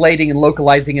translating and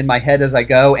localizing in my head as I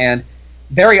go, and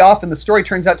very often the story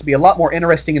turns out to be a lot more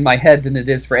interesting in my head than it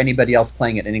is for anybody else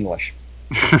playing it in English.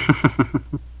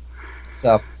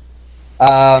 So,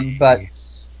 but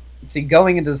let's see,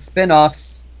 going into the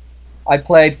spin-offs, I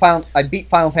beat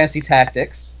Final Fantasy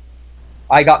Tactics.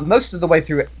 I got most of the way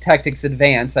through Tactics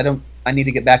Advance. I need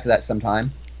to get back to that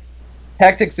sometime.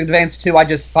 Tactics Advance 2,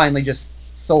 I finally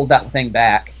sold that thing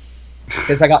back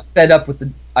because I got fed up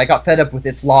with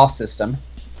its law system.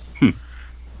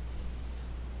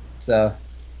 So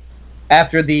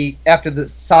after the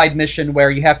side mission where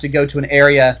you have to go to an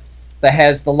area that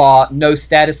has the law, no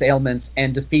status ailments,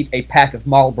 and defeat a pack of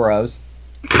Marlboros,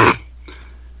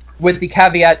 with the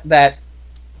caveat that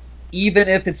even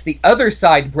if it's the other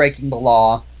side breaking the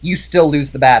law, you still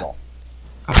lose the battle.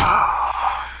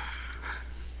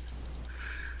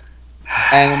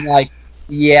 And I'm like,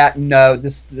 yeah, no,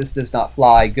 this does not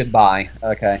fly. Goodbye.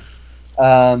 Okay.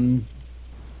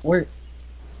 Where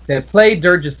did I play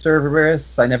Dirge of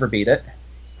Cerberus? I never beat it.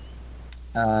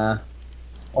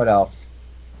 What else?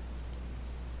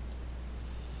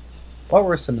 What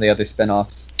were some of the other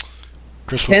spin-offs?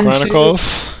 Crystal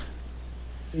Chronicles?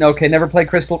 Okay, never played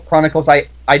Crystal Chronicles. I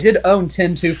did own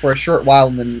 10-2 for a short while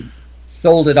and then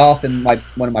sold it off in one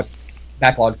of my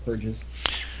backlog purges.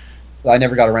 So I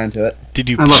never got around to it. Did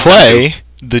you play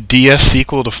the DS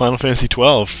sequel to Final Fantasy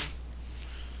 12?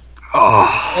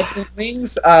 Oh. Open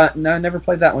Wings? No, I never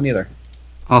played that one either.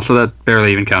 Also, that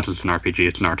barely even counts as an RPG.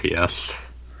 It's an RTS.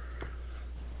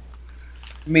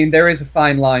 I mean, there is a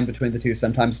fine line between the two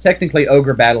sometimes. Technically,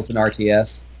 Ogre Battle's an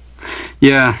RTS.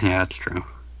 Yeah, that's true.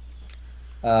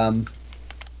 Any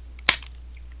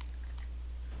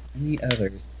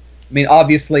others? I mean,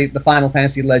 obviously, the Final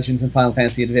Fantasy Legends and Final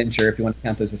Fantasy Adventure, if you want to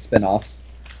count those as spin-offs.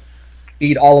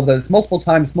 Beat all of those multiple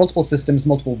times, multiple systems,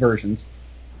 multiple versions.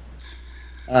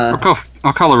 I'll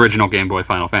call original Game Boy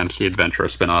Final Fantasy Adventure a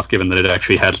spin-off, given that it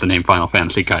actually has the name Final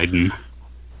Fantasy Gaiden.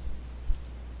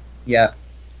 Yeah.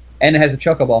 And it has a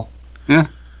Chocobo. Yeah.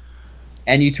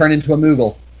 And you turn into a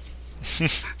Moogle.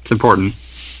 It's important.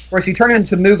 Of course, you turn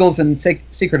into Moogles in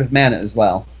Secret of Mana as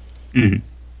well. Mm-hmm.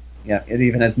 Yeah, it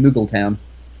even has Moogle Town.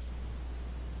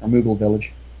 Or Moogle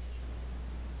Village.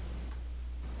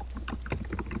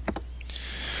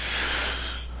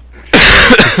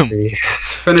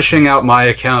 Finishing out my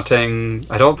accounting,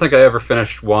 I don't think I ever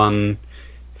finished 1.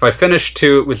 If I finished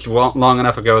 2, it was long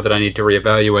enough ago that I need to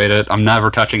reevaluate it. I'm never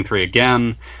touching 3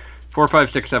 again. 4,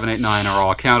 5, 6, 7, 8, 9 are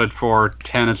all accounted for.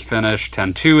 10 is finished.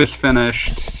 10-2 is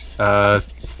finished.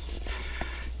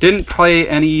 Didn't play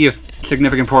any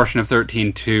significant portion of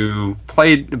 13-2.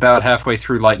 Played about halfway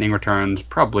through Lightning Returns.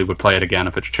 Probably would play it again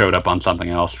if it showed up on something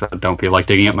else, but don't feel like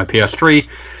digging up my PS3.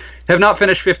 Have not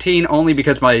finished 15 only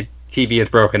because my TV is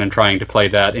broken and trying to play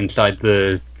that inside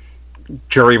the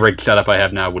jury-rigged setup I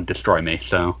have now would destroy me,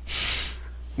 so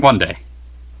one day.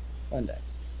 One day.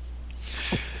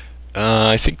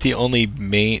 I think the only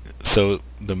main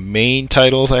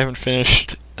titles I haven't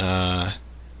finished,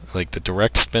 like the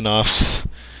direct spin-offs,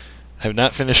 I have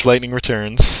not finished Lightning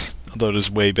Returns, although it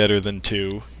is way better than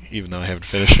 2, even though I haven't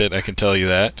finished it, I can tell you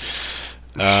that.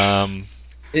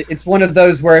 It's one of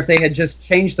those where if they had just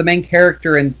changed the main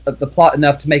character and the plot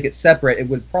enough to make it separate, it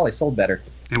would probably sold better.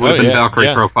 It would have been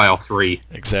Valkyrie Profile 3.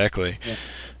 Exactly.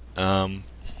 Yeah.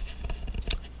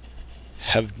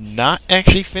 Have not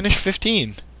actually finished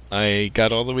 15. I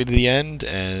got all the way to the end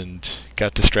and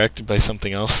got distracted by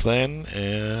something else then,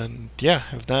 and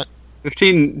have not.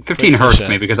 15 hurts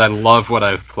me because I love what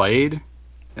I've played,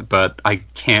 but I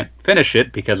can't finish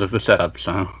it because of the setup,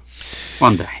 so.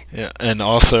 One day. Yeah, and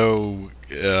also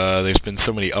there's been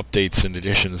so many updates and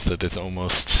additions that it's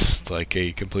almost like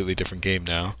a completely different game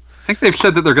now. I think they've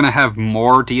said that they're going to have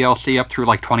more DLC up through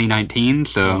like 2019.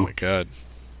 So. Oh my god.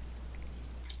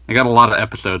 I got a lot of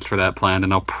episodes for that planned,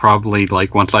 and I'll probably,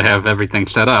 like, once I have everything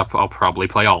set up, I'll probably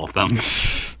play all of them.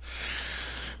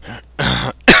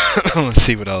 Let's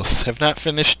see what else. Have not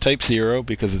finished Type 0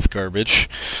 because it's garbage.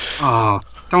 Oh,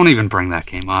 don't even bring that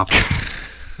game up.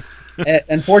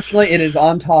 Unfortunately, it is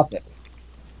on topic.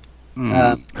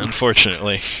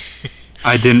 Unfortunately.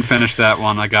 I didn't finish that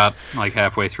one. I got, like,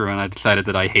 halfway through, and I decided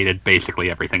that I hated basically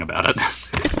everything about it.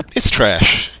 It's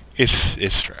trash.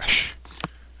 It's trash.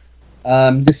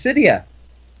 Dissidia.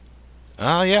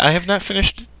 Oh, yeah, I have not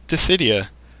finished Dissidia.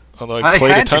 Although I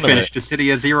played a ton of it. I had to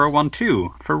finish Dissidia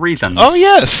 012 for reasons. Oh,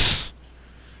 yes!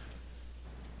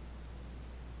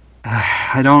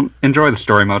 I don't enjoy the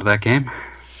story mode of that game.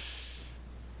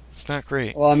 It's not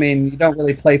great. Well, I mean, you don't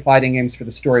really play fighting games for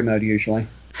the story mode, usually.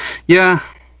 Yeah.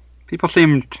 People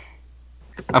seemed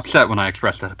upset when I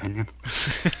expressed that opinion.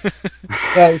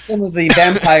 Well, some of the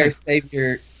Vampire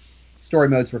Savior story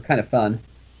modes were kind of fun.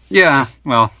 Yeah,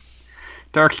 well,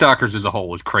 Darkstalkers as a whole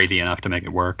was crazy enough to make it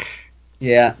work.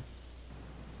 Yeah.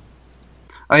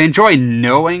 I enjoy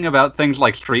knowing about things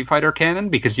like Street Fighter canon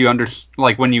because you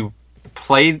like when you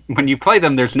play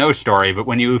them, there's no story, but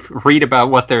when you read about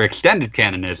what their extended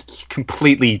canon is, it's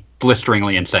completely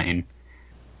blisteringly insane.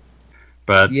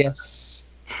 But yes,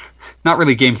 not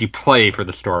really games you play for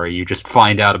the story. You just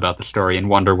find out about the story and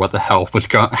wonder what the hell was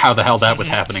how the hell that was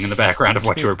happening in the background of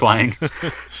what you were playing.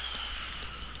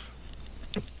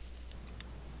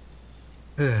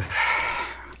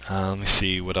 Let me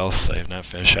see what else I have not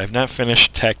finished. I have not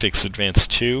finished Tactics Advance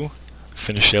 2.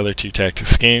 Finished the other two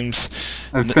Tactics games.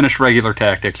 I've finished regular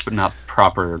Tactics, but not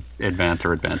proper Advance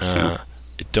or Advance 2. I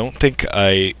don't think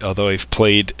although I've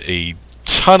played a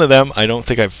ton of them, I don't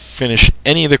think I've finished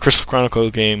any of the Crystal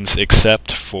Chronicle games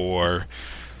except for...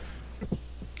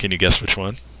 Can you guess which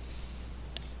one?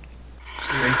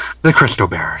 The Crystal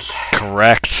Bearers.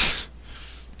 Correct.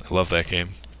 I love that game.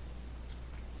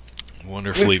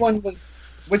 Wonderfully.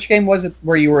 Which game was it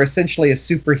where you were essentially a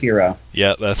superhero?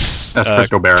 Yeah, that's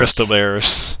Crystal Bearers. Crystal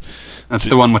Bearers. That's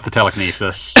the one with the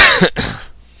telekinesis.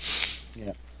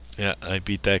 Yeah, I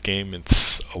beat that game.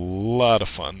 It's a lot of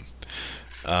fun.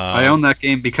 I own that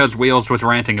game because Wheels was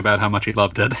ranting about how much he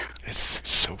loved it. It's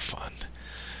so fun.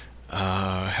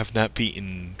 I have not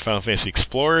beaten Final Fantasy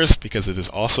Explorers because it is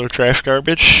also trash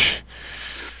garbage.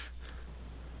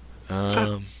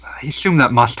 I assume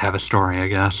that must have a story, I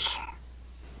guess.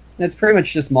 It's pretty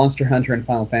much just Monster Hunter in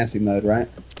Final Fantasy mode, right?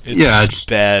 It's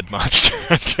bad Monster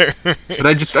Hunter. But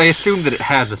I assume that it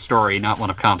has a story, not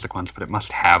one of consequence, but it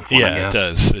must have one, yeah, I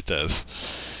guess. it does.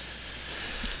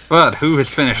 But who has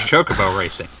finished Chocobo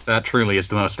Racing? That truly is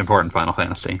the most important Final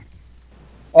Fantasy.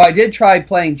 Oh, I did try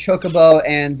playing Chocobo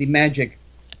and the Magic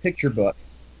Picture Book.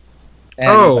 And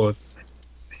I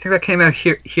think that came out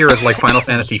here as like Final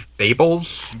Fantasy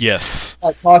Fables? Yes.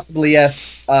 Possibly,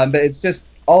 yes. But it's just,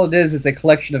 all it is a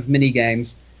collection of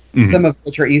mini-games, some of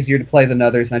which are easier to play than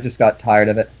others, and I just got tired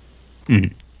of it.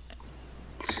 Mm.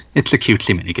 It's a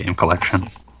cutesy minigame collection.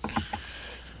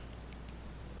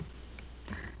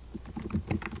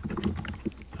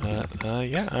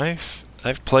 Yeah,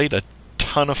 I've played a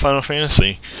ton of Final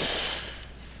Fantasy.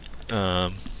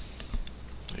 Yeah,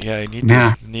 I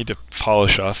need to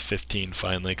polish off 15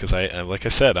 finally, because I like I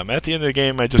said, I'm at the end of the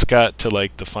game. I just got to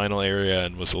like the final area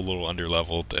and was a little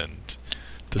underleveled, and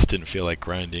this didn't feel like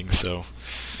grinding. So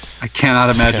I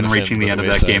cannot imagine reaching the end of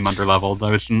that game underleveled.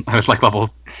 I was like level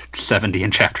 70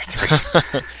 in chapter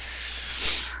 3.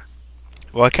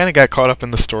 Well, I kind of got caught up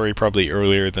in the story probably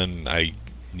earlier than I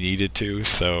needed to,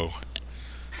 so...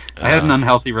 I had an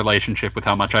unhealthy relationship with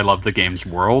how much I love the game's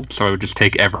world, so I would just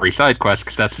take every side quest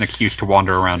because that's an excuse to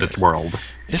wander around its world.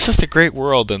 It's just a great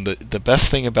world, and the best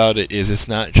thing about it is it's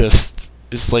not just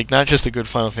a good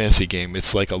Final Fantasy game.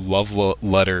 It's like a love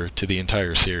letter to the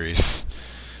entire series.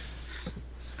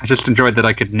 I just enjoyed that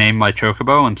I could name my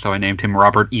Chocobo, and so I named him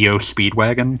Robert E.O.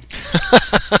 Speedwagon.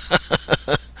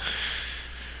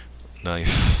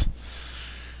 Nice.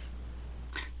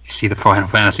 See, the Final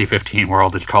Fantasy 15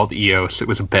 world is called Eos. It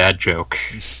was a bad joke.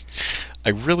 I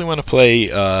really want to play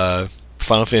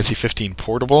Final Fantasy 15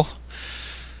 Portable.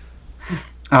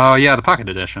 Oh, yeah, the Pocket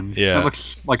Edition. Yeah. That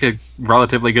looks like a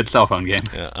relatively good cell phone game.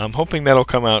 Yeah, I'm hoping that'll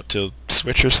come out to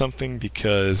Switch or something,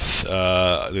 because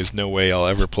there's no way I'll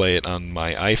ever play it on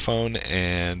my iPhone,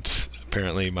 and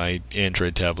apparently my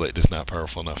Android tablet is not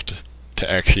powerful enough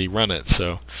to actually run it,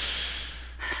 so...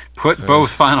 Put both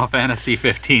Final Fantasy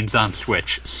 15s on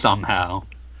Switch, somehow.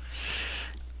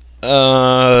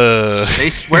 They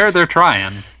swear they're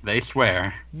trying. They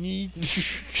swear.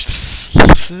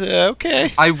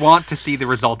 Okay. I want to see the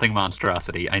resulting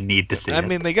monstrosity. I need to see it. I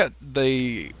mean, they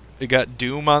got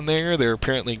Doom on there. They're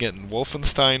apparently getting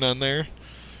Wolfenstein on there.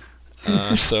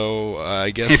 So I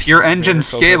guess if your engine's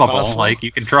scalable, like,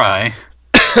 you can try.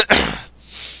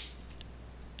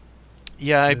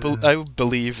 Yeah, I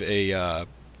believe a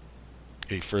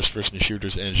first-person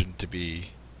shooter's engine to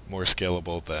be more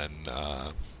scalable than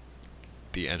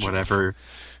the engine. Whatever.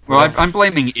 Well, I'm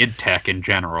blaming id Tech in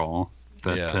general.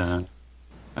 But, yeah.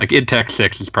 Like, id Tech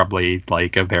 6 is probably,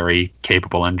 like, a very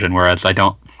capable engine, whereas I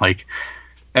don't, like...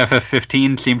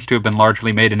 FF15 seems to have been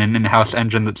largely made in an in-house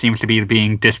engine that seems to be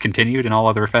being discontinued in all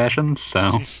other fashions,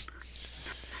 so...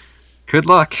 Good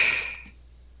luck.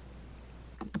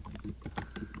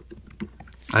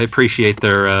 I appreciate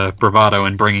their bravado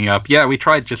in bringing up, yeah, we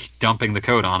tried just dumping the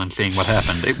code on and seeing what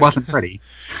happened. It wasn't pretty.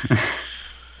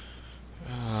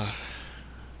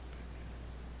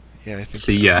 Yeah, I think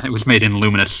so. Yeah, it was made in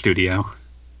Luminous Studio.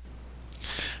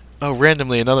 Oh,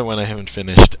 randomly, another one I haven't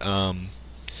finished.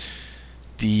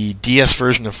 The DS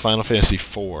version of Final Fantasy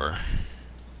IV.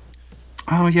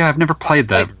 Oh, yeah, I've never played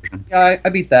that version. Yeah, I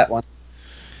beat that one.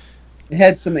 It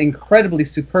had some incredibly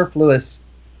superfluous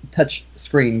touch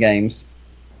screen games.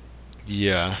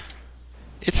 Yeah.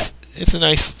 It's a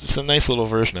nice little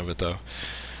version of it, though.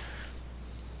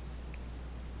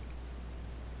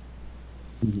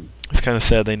 Mm-hmm. It's kind of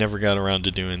sad they never got around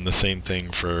to doing the same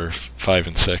thing for 5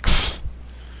 and 6.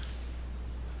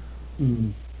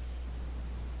 Mm-hmm.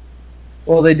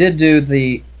 Well, they did do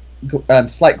the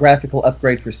slight graphical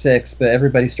upgrade for 6, but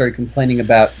everybody started complaining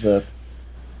about the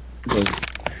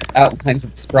outlines of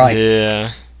the sprites.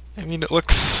 Yeah. I mean, it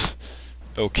looks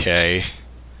okay.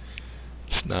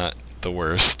 It's not the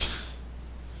worst.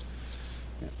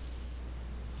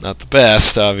 Not the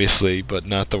best, obviously, but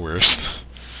not the worst.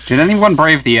 Did anyone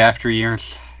brave the After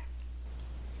Years?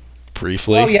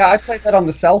 Briefly? Oh, yeah, I played that on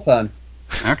the cell phone.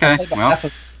 Okay, well...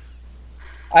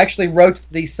 I actually wrote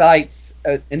the site's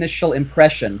initial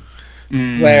impression,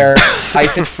 where I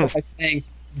finished by saying,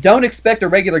 don't expect a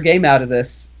regular game out of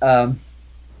this.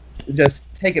 Just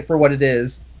take it for what it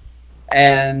is.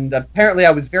 And apparently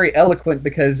I was very eloquent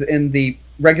because in the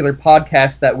regular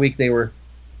podcast that week they were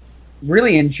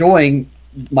really enjoying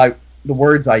the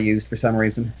words I used for some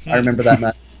reason. I remember that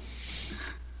much.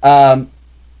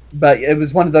 But it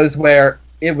was one of those where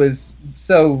it was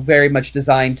so very much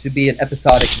designed to be an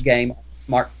episodic game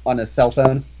on a cell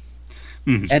phone,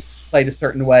 and played a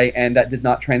certain way, and that did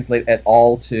not translate at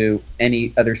all to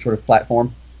any other sort of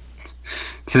platform.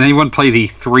 Did anyone play the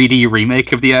 3D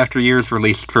remake of the After Years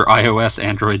released for iOS,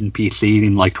 Android, and PC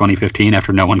in like 2015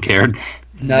 after no one cared?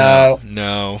 No.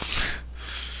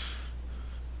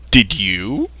 Did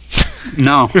you?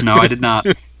 No, I did not.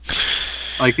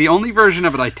 Like, the only version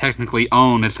of it I technically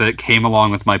own is that it came along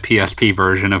with my PSP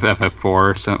version of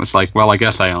FF4, so it was like, well, I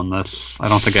guess I own this. I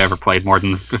don't think I ever played more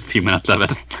than a few minutes of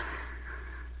it.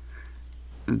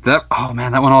 That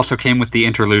one also came with the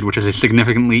interlude, which is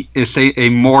a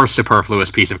more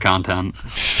superfluous piece of content.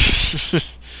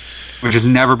 Which has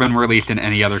never been released in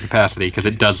any other capacity, because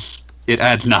it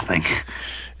adds nothing.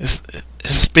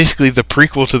 It's basically the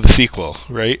prequel to the sequel,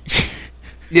 right?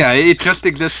 Yeah, it just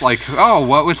exists like, oh,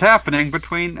 what was happening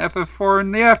between FF4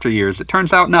 and the After Years? It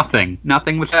turns out nothing.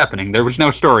 Nothing was happening. There was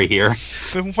no story here.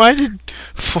 Then why did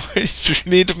you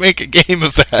need to make a game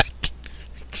of that?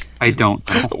 I don't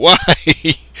know. Why?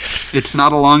 It's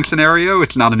not a long scenario.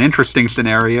 It's not an interesting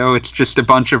scenario. It's just a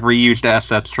bunch of reused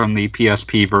assets from the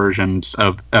PSP versions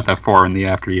of FF4 and the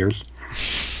After Years.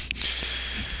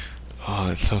 Oh,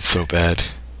 that sounds so bad.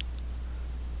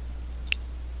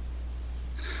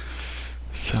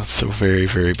 Sounds so very,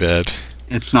 very bad.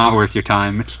 It's not worth your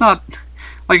time. It's not...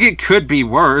 Like, it could be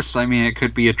worse. I mean, it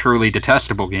could be a truly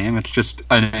detestable game. It's just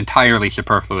an entirely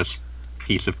superfluous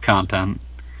piece of content.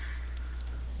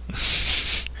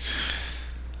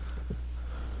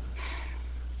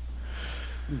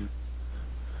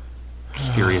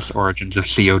 Mysterious origins of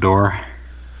Theodore.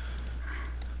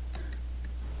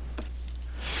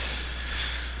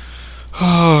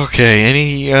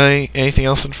 Okay, anything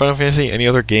else in Final Fantasy? Any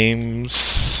other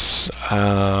games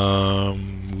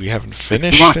we haven't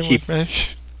finished?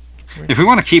 If we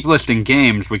want to keep listing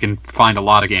games, we can find a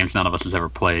lot of games none of us has ever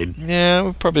played. Yeah,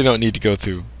 we probably don't need to go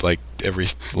through like every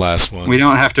last one. We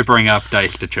don't have to bring up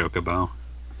Dice to Chocobo.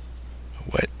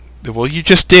 What? Well, you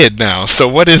just did now, so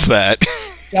what is that?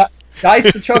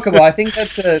 Dice to Chocobo, I think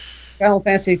that's a Final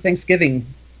Fantasy Thanksgiving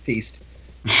feast.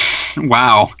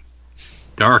 Wow.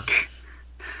 Dark.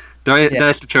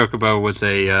 Dice to Chocobo was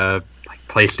a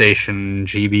PlayStation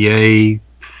GBA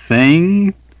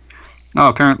thing. Oh,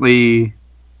 apparently,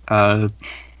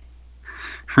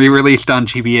 re-released on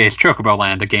GBA's Chocobo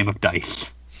Land, a game of dice.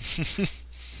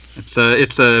 It's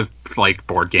a like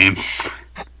board game.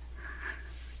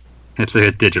 It's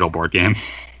a digital board game.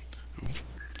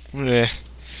 Yeah.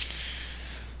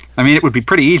 I mean, it would be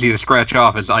pretty easy to scratch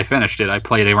off as I finished it. I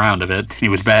played a round of it. It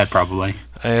was bad, probably.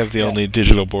 I have the only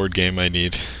digital board game I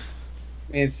need.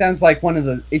 It sounds like one of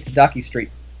the Itadaki Street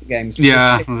games.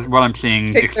 Yeah, what I'm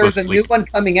seeing. There's a new one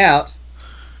coming out.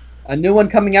 A new one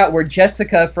coming out where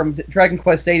Jessica from Dragon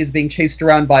Quest VIII is being chased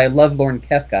around by a lovelorn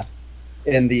Kefka.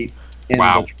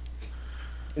 Wow.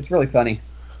 It's really funny.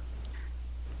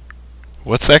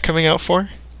 What's that coming out for?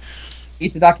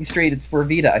 Itadaki Street. It's for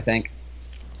Vita, I think.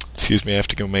 Excuse me, I have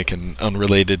to go make an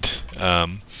unrelated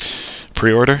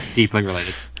pre-order. Deeply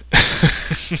related.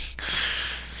 Let's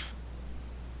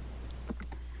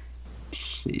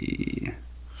see.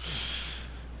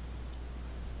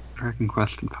 Dragon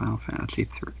Quest and Final Fantasy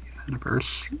 3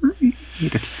 anniversary.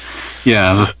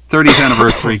 Yeah, the 30th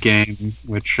anniversary game,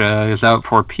 which is out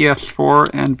for PS4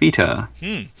 and Vita.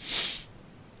 It's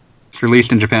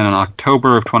released in Japan in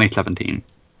October of 2017.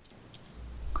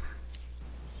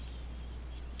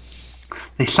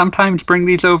 They sometimes bring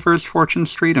these over as Fortune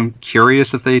Street. I'm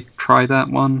curious if they try that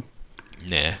one.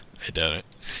 Nah, I doubt it.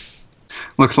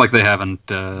 Looks like they haven't.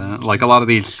 Like a lot of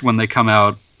these, when they come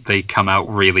out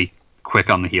really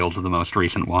quick on the heels of the most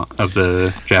recent one, of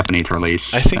the Japanese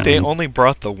release. I think they only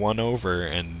brought the one over,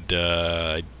 and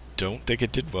I don't think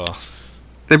it did well.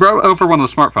 They brought over one of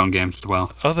the smartphone games as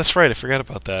well. Oh, that's right. I forgot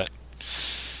about that.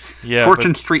 Yeah,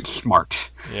 Fortune Street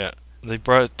Smart. Yeah. They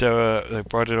brought it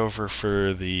over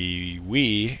for the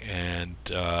Wii, and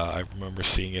I remember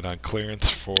seeing it on clearance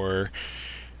for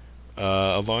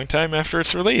a long time after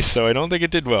its release. So I don't think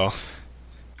it did well.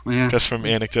 Yeah, just from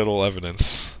anecdotal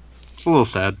evidence. It's a little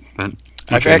sad, but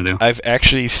I've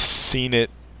actually seen it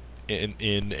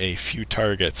in a few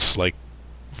Targets, like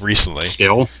recently.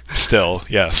 Still,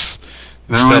 yes.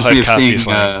 That reminds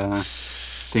me of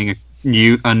seeing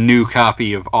a new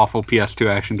copy of awful PS2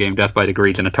 action game Death by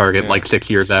Degrees in a Target like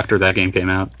 6 years after that game came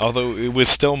out. Although it was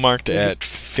still marked at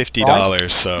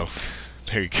 $50, so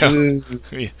there you go.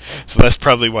 So that's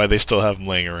probably why they still have them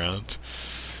laying around.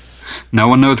 No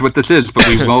one knows what this is, but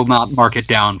we will not mark it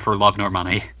down for love nor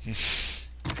money.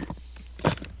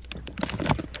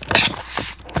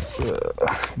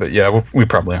 But yeah, we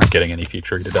probably aren't getting any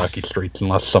future Itadaki Streets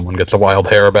unless someone gets a wild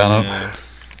hair about it.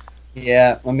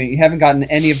 Yeah, I mean, you haven't gotten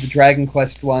any of the Dragon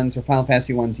Quest ones or Final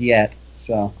Fantasy ones yet,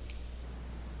 so...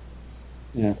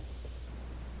 Yeah.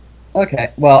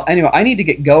 Okay, well, anyway, I need to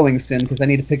get going soon because I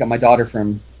need to pick up my daughter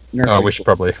from nursery we should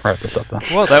probably wrap this up then.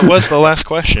 Well, that was the last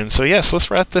question, so yes, let's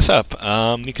wrap this up.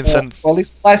 You can send... Well, at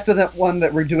least the last of that one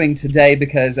that we're doing today,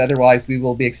 because otherwise we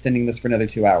will be extending this for another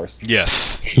 2 hours.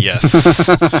 Yes.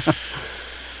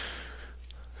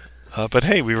 But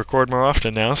hey, we record more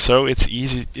often now, so it's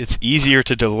easier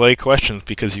to delay questions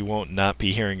because you won't not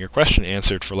be hearing your question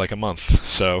answered for like a month.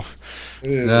 So,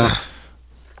 yeah,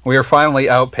 we are finally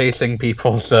outpacing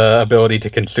people's ability to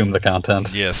consume the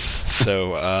content. Yes.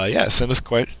 So send us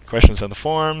questions on the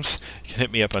forums. You can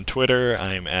hit me up on Twitter.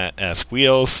 I'm at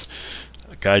AskWheels.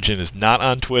 Gaijin is not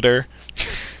on Twitter.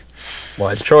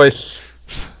 Wise choice.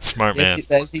 Smart man.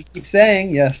 As he keeps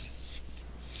saying, yes.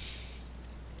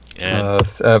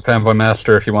 Fanboy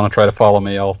Master, if you want to try to follow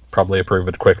me, I'll probably approve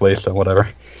it quickly, so whatever.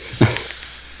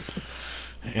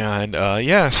 And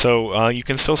so you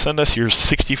can still send us your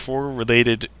 64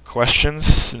 related questions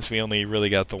since we only really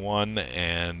got the one,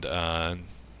 and I'm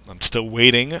still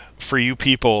waiting for you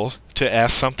people to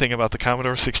ask something about the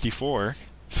Commodore 64.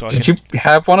 Did you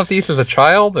have one of these as a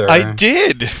child? Or? I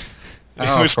did.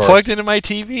 It was plugged into my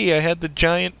TV. I had the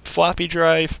giant floppy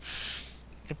drive.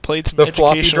 I played some educational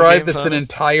floppy drive games that's an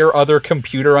entire other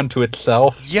computer unto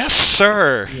itself? Yes,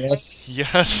 sir.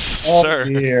 Yes, sir.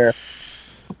 Dear.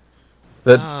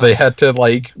 That they had to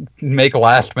make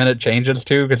last-minute changes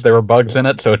to because there were bugs in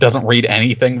it, so it doesn't read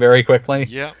anything very quickly.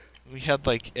 Yeah, we had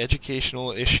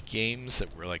educational-ish games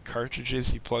that were like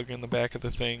cartridges you plug in the back of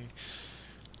the thing.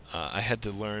 I had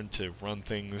to learn to run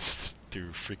things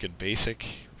through freaking BASIC,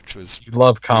 which was you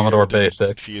love Commodore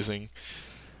BASIC. Confusing.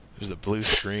 It was a blue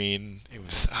screen. It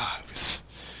was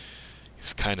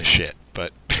kind of shit,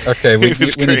 but okay, we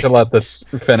need to let this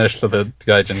finish so that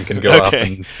Gaijin can go off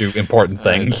and do important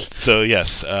things. So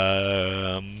yes,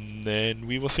 then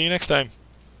we will see you next time.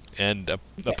 And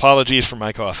apologies for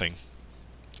my coughing.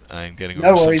 I'm getting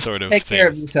over some sort of Take thing. care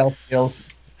of yourself, Gills.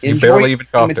 You barely even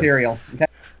the material. Okay.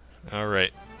 All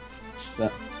right.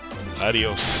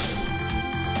 Adios.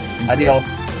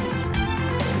 Adios.